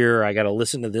soda here. I got to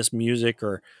listen to this music,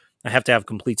 or I have to have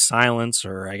complete silence,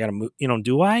 or I got to move. You know,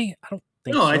 do I? I don't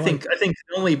think. No, so. I think the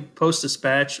only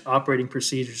post-dispatch operating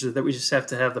procedures is that we just have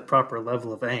to have the proper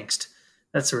level of angst.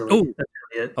 That's really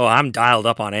it. Oh, I'm dialed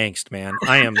up on angst, man.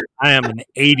 I am an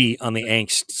 80 on the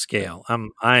angst scale.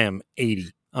 I am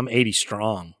 80. I'm 80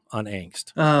 strong on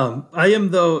angst. I am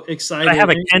though excited. But I have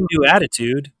a can-do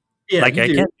attitude. Yeah, like I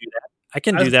can do that. I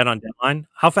can do that on deadline.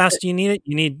 How fast do you need it?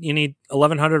 You need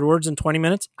 1,100 words in 20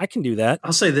 minutes. I can do that.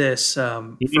 I'll say this: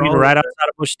 you need me to ride outside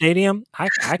of Busch Stadium? I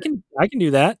can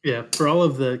do that. Yeah, for all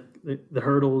of the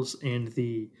hurdles and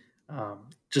the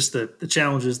just the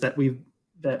challenges that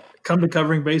come to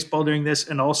covering baseball during this,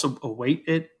 and also await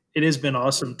it. It has been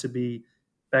awesome to be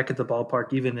back at the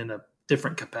ballpark, even in a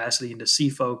different capacity, and to see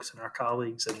folks and our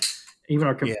colleagues and even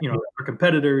our our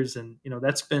competitors, and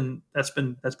that's been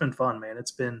fun, man.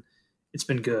 It's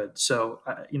been good. So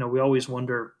we always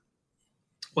wonder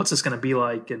what's this going to be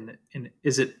like, and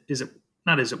is it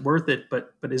not, is it worth it,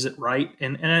 but is it right?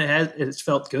 And it's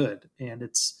felt good, and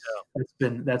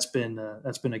that's been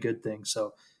a good thing.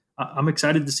 So I'm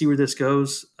excited to see where this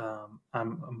goes.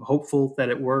 I'm hopeful that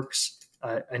it works.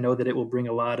 I know that it will bring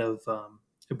a lot of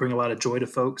joy to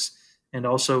folks, and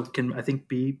also can, I think,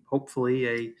 be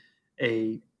hopefully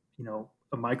a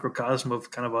microcosm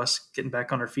of kind of us getting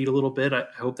back on our feet a little bit. I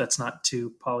hope that's not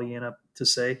too Pollyanna to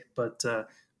say, but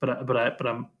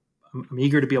I'm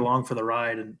eager to be along for the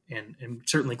ride, and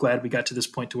certainly glad we got to this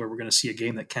point to where we're going to see a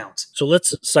game that counts. So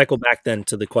let's cycle back then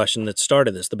to the question that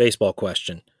started this, the baseball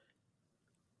question.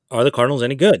 Are the Cardinals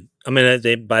any good? I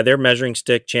mean, by their measuring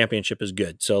stick, championship is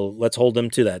good. So let's hold them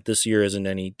to that. This year isn't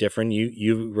any different.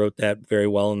 You wrote that very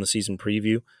well in the season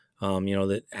preview.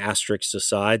 That asterisks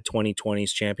aside,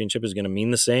 2020's championship is going to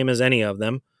mean the same as any of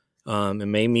them. It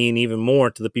may mean even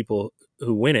more to the people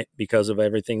who win it because of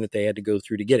everything that they had to go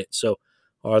through to get it. So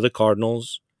are the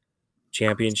Cardinals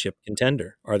championship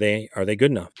contender? Are they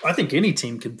good enough? I think any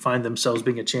team could find themselves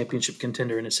being a championship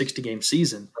contender in a 60-game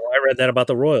season. I read that about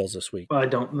the Royals this week. Well, I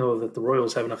don't know that the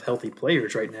Royals have enough healthy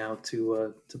players right now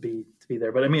to be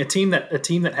there. But I mean, a team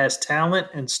that has talent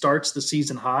and starts the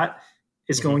season hot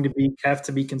is going to have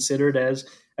to be considered as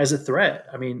a threat.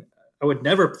 I mean, I would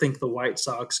never think the White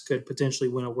Sox could potentially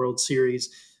win a World Series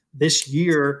this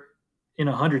year in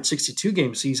a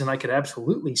 162-game season. I could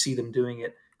absolutely see them doing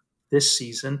it this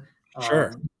season.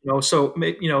 Sure. So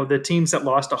the teams that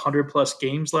lost 100+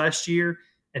 games last year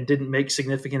and didn't make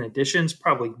significant additions,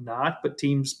 probably not. But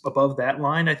teams above that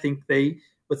line, I think they,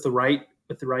 with the right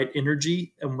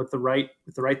energy and with the right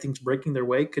things breaking their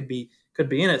way, could be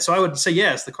in it. So I would say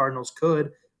yes, the Cardinals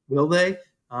could. Will they?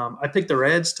 I picked the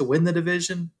Reds to win the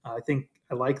division. I think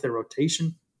I like their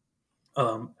rotation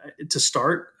to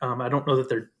start. I don't know that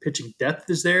their pitching depth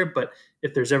is there, but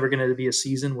if there's ever going to be a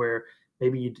season where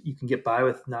maybe you can get by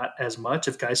with not as much,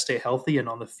 if guys stay healthy and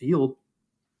on the field,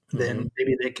 then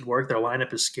maybe they could work. Their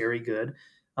lineup is scary good.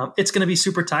 It's going to be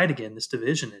super tight again. This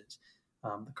division is.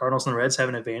 The Cardinals and the Reds have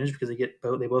an advantage because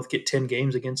they both get 10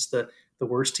 games against the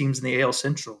worst teams in the AL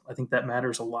Central. I think that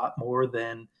matters a lot more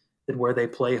than where they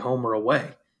play home or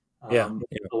away. A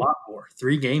lot more.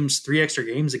 3 extra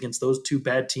games against those 2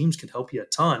 bad teams can help you a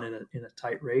ton in a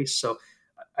tight race. So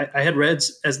I had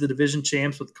Reds as the division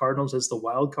champs with Cardinals as the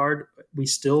wild card. We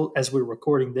still, as we're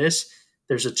recording this,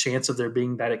 there's a chance of there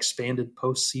being that expanded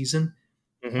postseason.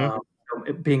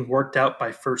 It being worked out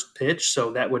by first pitch,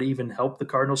 so that would even help the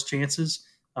Cardinals' chances.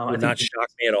 Would not shock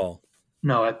me at all.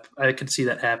 No, I could see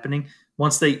that happening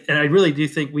once they. And I really do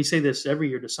think we say this every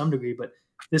year to some degree, but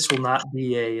this will not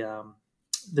be a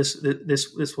this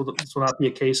will not be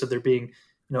a case of there being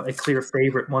a clear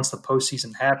favorite once the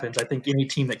postseason happens. I think any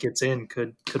team that gets in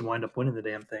could wind up winning the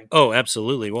damn thing. Oh,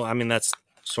 absolutely. Well, I mean, that's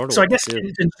sort of So I what guess this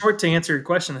is. in short, to answer your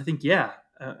question, I think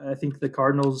I think a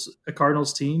Cardinals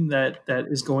team that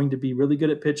is going to be really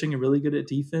good at pitching and really good at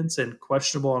defense and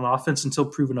questionable on offense until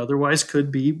proven otherwise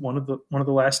could be one of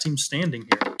the last teams standing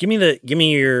here. Give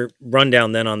me your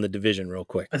rundown then on the division real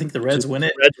quick. I think the Reds win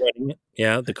it. Reds winning it.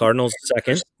 Yeah, the Cardinals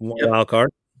second, wild card.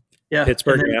 Yeah,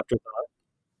 Pittsburgh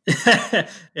afterthought.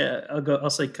 Yeah, I'll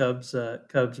say Cubs,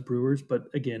 Brewers, but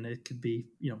again, it could be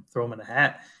throw them in a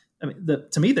hat. I mean,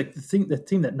 to me, the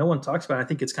team that no one talks about, I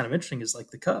think it's kind of interesting, is like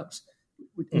the Cubs.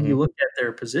 When you look at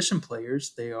their position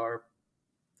players, they're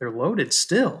loaded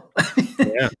still.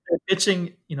 Yeah. Their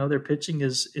pitching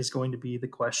is going to be the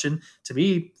question. To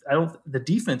me, the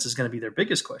defense is going to be their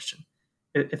biggest question.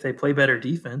 If they play better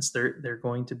defense, they're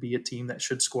going to be a team that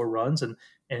should score runs, and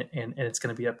it's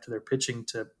going to be up to their pitching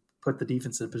to put the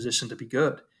defense in a position to be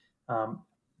good.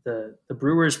 The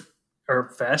Brewers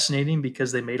are fascinating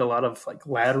because they made a lot of like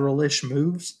lateral-ish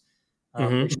moves.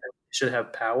 They should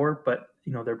have power, but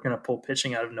they're going to pull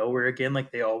pitching out of nowhere again,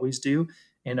 like they always do.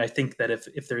 And I think that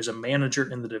if there's a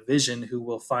manager in the division who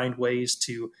will find ways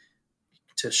to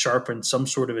sharpen some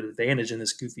sort of an advantage in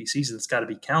this goofy season, it's got to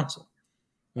be Counsell.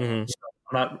 So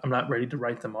I'm not ready to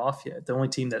write them off yet. The only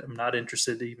team that I'm not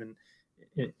interested even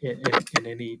in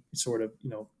any sort of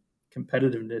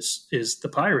competitiveness is the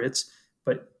Pirates.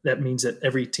 But that means that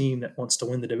every team that wants to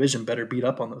win the division better beat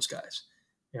up on those guys.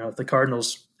 If the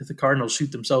Cardinals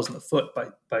shoot themselves in the foot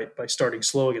by starting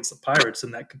slow against the Pirates,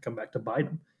 then that could come back to bite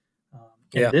them.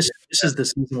 This is the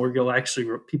season where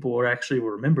people will actually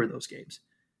remember those games.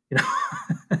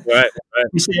 Right.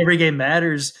 We say every game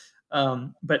matters,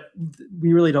 but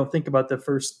we really don't think about the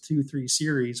first 2-3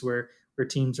 series where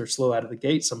teams are slow out of the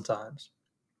gate sometimes.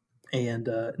 And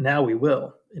now we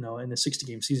will. In a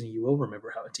 60-game season, you will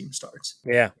remember how a team starts.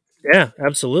 Yeah,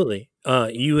 absolutely.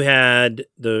 You had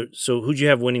so who'd you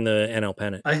have winning the NL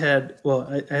pennant? I had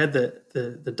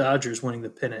the Dodgers winning the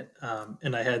pennant,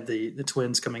 and I had the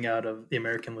Twins coming out of the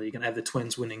American League, and I had the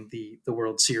Twins winning the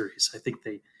World Series. I think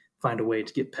they find a way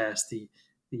to get past the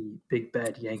big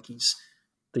bad Yankees.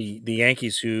 The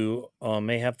Yankees, who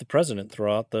may have the president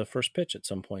throw out the first pitch at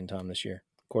some point in time this year,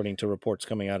 according to reports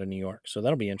coming out of New York. So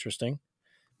that'll be interesting.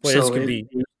 Boy, it's going to be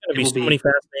so many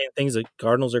fascinating things. The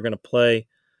Cardinals are going to play.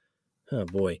 Oh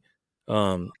boy,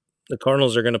 the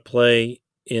Cardinals are going to play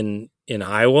in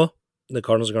Iowa. The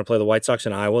Cardinals are going to play the White Sox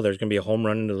in Iowa. There's going to be a home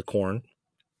run into the corn.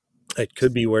 It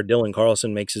could be where Dylan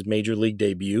Carlson makes his major league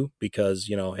debut because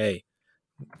hey,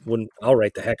 I'll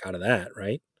write the heck out of that,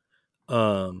 right?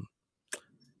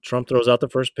 Trump throws out the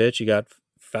first pitch. You got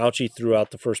Fauci threw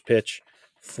out the first pitch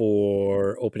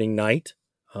for opening night.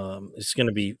 It's going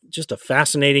to be just a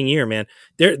fascinating year, man.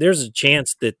 There's a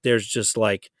chance that there's just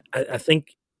like I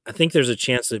think there's a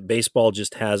chance that baseball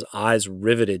just has eyes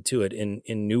riveted to it in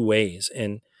new ways,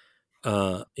 and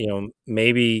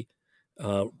maybe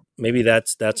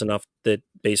that's enough that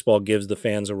baseball gives the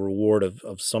fans a reward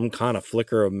of some kind of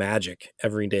flicker of magic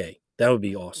every day. That would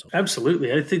be awesome.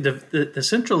 Absolutely. I think the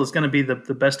Central is going to be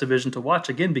the best division to watch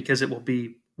again because it will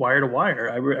be wire to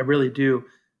wire. I really do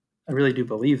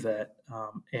believe that.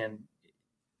 And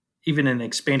even an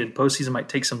expanded postseason might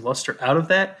take some luster out of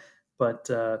that, but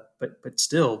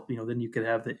still, then you could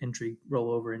have the intrigue roll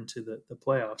over into the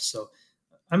playoffs. So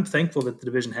I'm thankful that the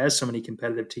division has so many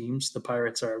competitive teams. The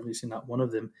Pirates are obviously not one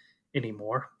of them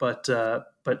anymore, but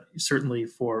certainly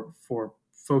for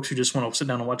folks who just want to sit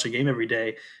down and watch a game every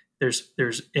day,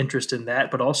 there's interest in that.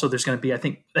 But also there's going to be, I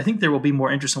think there will be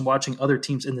more interest in watching other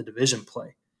teams in the division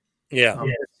play. This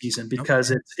season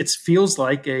because it feels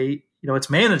like it's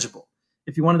manageable.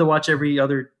 If you wanted to watch every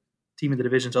other team in the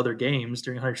division's other games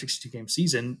during a 162-game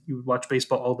season, you would watch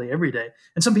baseball all day, every day.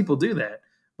 And some people do that.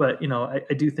 But,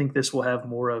 I do think this will have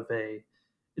more of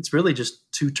it's really just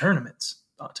two tournaments,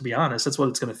 to be honest. That's what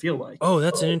it's going to feel like. Oh,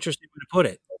 that's an interesting way to put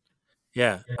it.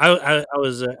 Yeah. I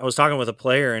was talking with a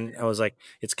player and I was like,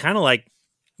 it's kind of like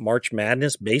March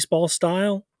Madness baseball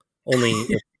style, only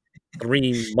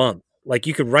 3 months. Like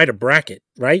you could write a bracket,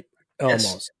 right? Yes.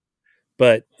 Almost.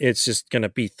 But it's just going to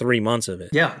be 3 months of it.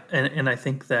 Yeah. And I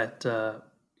think that,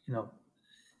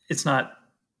 it's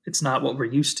not what we're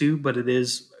used to, but it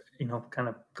is, kind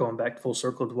of going back full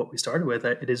circle to what we started with.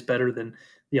 It is better than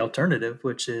the alternative,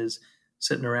 which is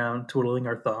sitting around twiddling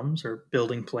our thumbs or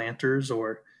building planters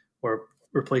or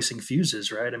replacing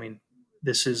fuses, right? I mean,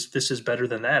 this is better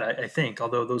than that, I think,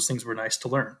 although those things were nice to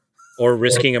learn. Or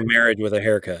risking a marriage with a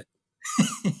haircut.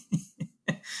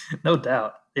 No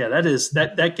doubt. Yeah,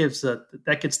 that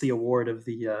gets the award of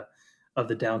the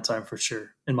downtime for sure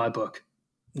in my book.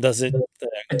 Does it?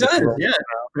 It does, yeah.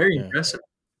 Very Yeah. impressive.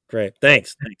 Great.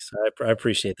 Thanks. I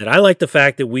appreciate that. I like the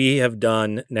fact that we have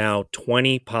done now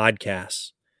 20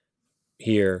 podcasts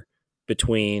here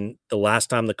between the last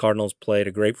time the Cardinals played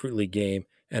a Grapefruit League game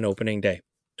and opening day.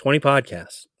 20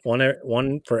 podcasts,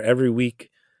 one for every week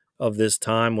of this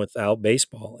time without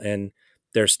baseball. And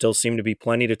there still seem to be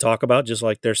plenty to talk about, just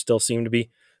like there still seem to be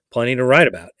plenty to write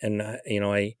about. And,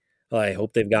 I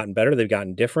hope they've gotten better. They've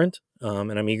gotten different.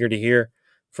 And I'm eager to hear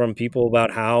from people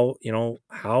about how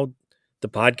the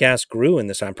podcast grew in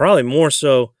this time, probably more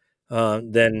so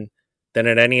than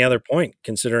at any other point,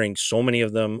 considering so many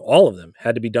of them, all of them,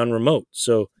 had to be done remote.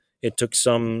 So it took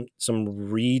some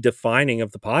redefining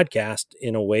of the podcast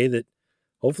in a way that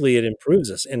hopefully it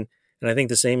improves us. And I think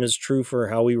the same is true for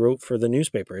how we wrote for the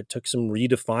newspaper. It took some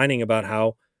redefining about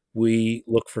how we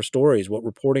look for stories, what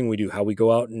reporting we do, how we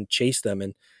go out and chase them,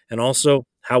 and also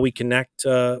how we connect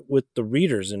with the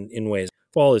readers in ways.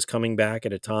 Fall is coming back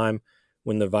at a time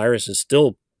when the virus is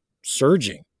still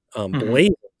surging,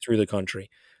 blazing through the country.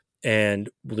 And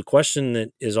the question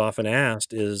that is often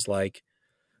asked is like,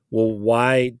 well,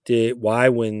 why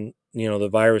when the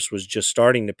virus was just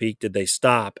starting to peak, did they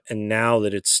stop? And now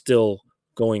that it's still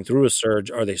going through a surge,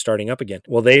 are they starting up again?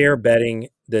 Well, they are betting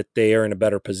that they are in a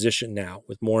better position now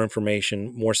with more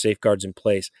information, more safeguards in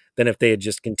place than if they had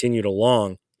just continued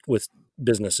along with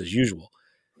business as usual.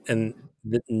 And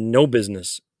no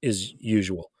business is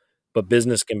usual, but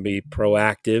business can be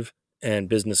proactive and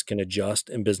business can adjust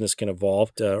and business can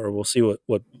evolve or we'll see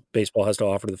what baseball has to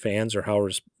offer to the fans or how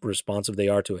responsive they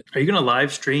are to it. Are you going to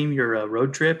live stream your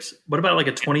road trips? What about like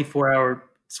a 24-hour,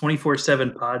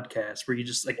 24/7 podcast where you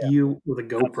just you with a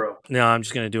GoPro? No, I'm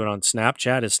just going to do it on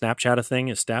Snapchat. Is Snapchat a thing?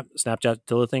 Is Snapchat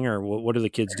still a thing? Or what do the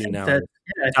kids do now?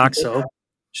 I think so.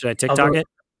 Should I TikTok it?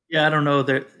 Yeah, I don't know.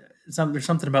 There's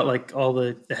something about like all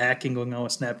the hacking going on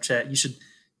with Snapchat. You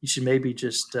should maybe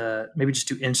just do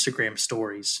Instagram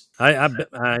stories.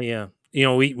 Yeah.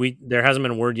 We there hasn't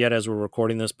been a word yet as we're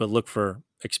recording this, but look for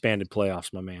expanded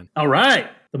playoffs, my man. All right,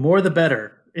 the more the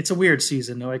better. It's a weird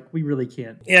season. Like we really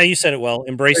can't. Yeah, you said it well.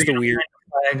 Embrace the weird.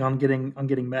 I'm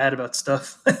getting mad about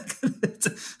stuff.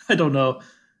 I don't know.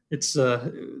 It's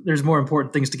there's more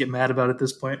important things to get mad about at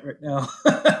this point right now.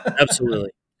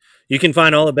 Absolutely. You can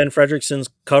find all of Ben Frederickson's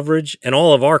coverage and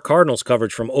all of our Cardinals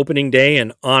coverage from opening day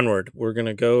and onward. We're going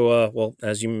to go,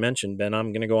 as you mentioned, Ben,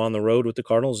 I'm going to go on the road with the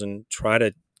Cardinals and try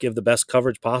to give the best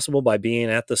coverage possible by being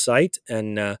at the site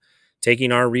and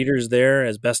taking our readers there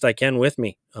as best I can with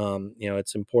me.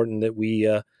 It's important that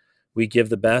we give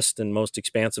the best and most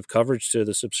expansive coverage to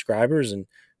the subscribers, and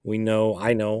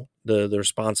I know the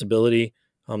responsibility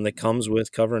that comes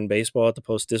with covering baseball at the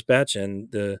Post-Dispatch and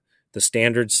the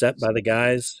standards set by the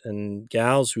guys and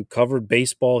gals who covered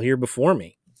baseball here before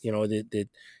me, that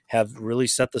have really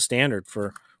set the standard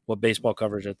for what baseball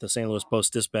coverage at the St. Louis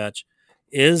Post-Dispatch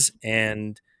is.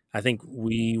 And I think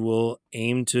we will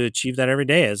aim to achieve that every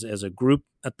day as a group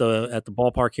at the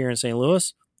ballpark here in St.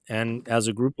 Louis and as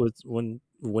a group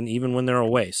even when they're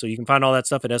away. So you can find all that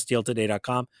stuff at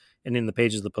stltoday.com and in the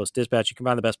pages of the Post-Dispatch. You can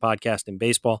find the best podcast in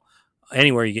baseball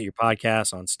anywhere you get your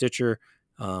podcasts, on Stitcher.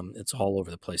 It's all over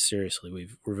the place. Seriously,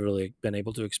 we've really been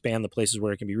able to expand the places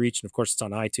where it can be reached. And of course, it's on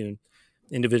iTunes.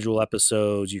 Individual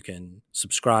episodes, you can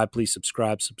subscribe. Please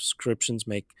subscribe. Subscriptions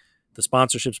make the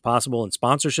sponsorships possible, and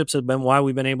sponsorships have been why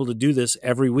we've been able to do this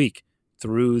every week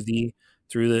through the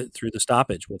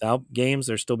stoppage. Without games,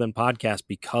 there's still been podcasts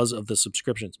because of the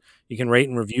subscriptions. You can rate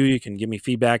and review. You can give me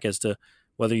feedback as to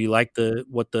whether you like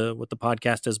what the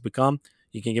podcast has become.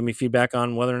 You can give me feedback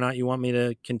on whether or not you want me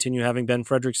to continue having Ben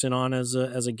Frederickson on as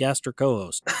a guest or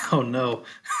co-host. Oh no.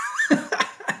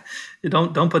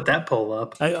 Don't put that poll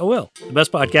up. I will. The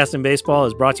best podcast in baseball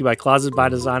is brought to you by Closet by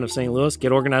Design of St. Louis.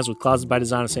 Get organized with Closet by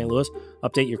Design of St. Louis.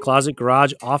 Update your closet,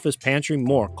 garage, office, pantry,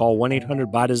 more. Call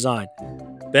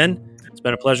 1-800-BY-DESIGN. Ben, it's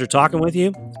been a pleasure talking with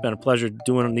you. It's been a pleasure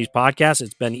doing these podcasts.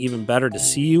 It's been even better to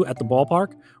see you at the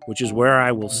ballpark, which is where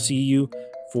I will see you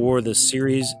for the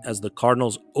series as the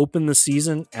Cardinals open the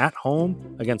season at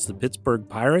home against the Pittsburgh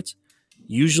Pirates.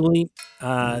 Usually,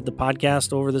 the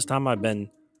podcast over this time I've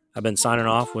been signing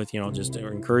off with, just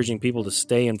encouraging people to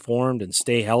stay informed and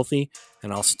stay healthy,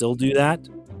 and I'll still do that.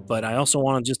 But I also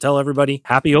want to just tell everybody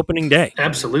happy opening day.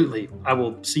 Absolutely. I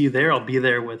will see you there. I'll be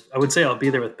there with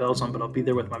bells on, but I'll be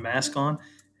there with my mask on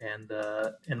and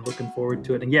looking forward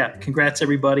to it. And yeah, congrats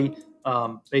everybody.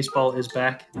 Baseball is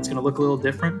back. It's going to look a little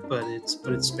different, but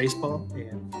it's baseball,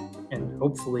 and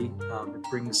hopefully it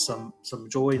brings some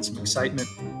joy and some excitement,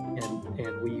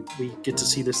 and we we get to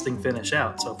see this thing finish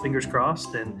out. So fingers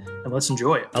crossed, and let's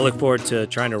enjoy it. I look forward to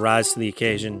trying to rise to the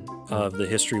occasion of the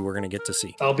history we're going to get to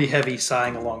see. I'll be heavy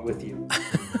sighing along with you.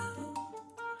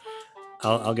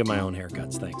 I'll get my own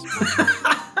haircuts.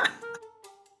 Thanks.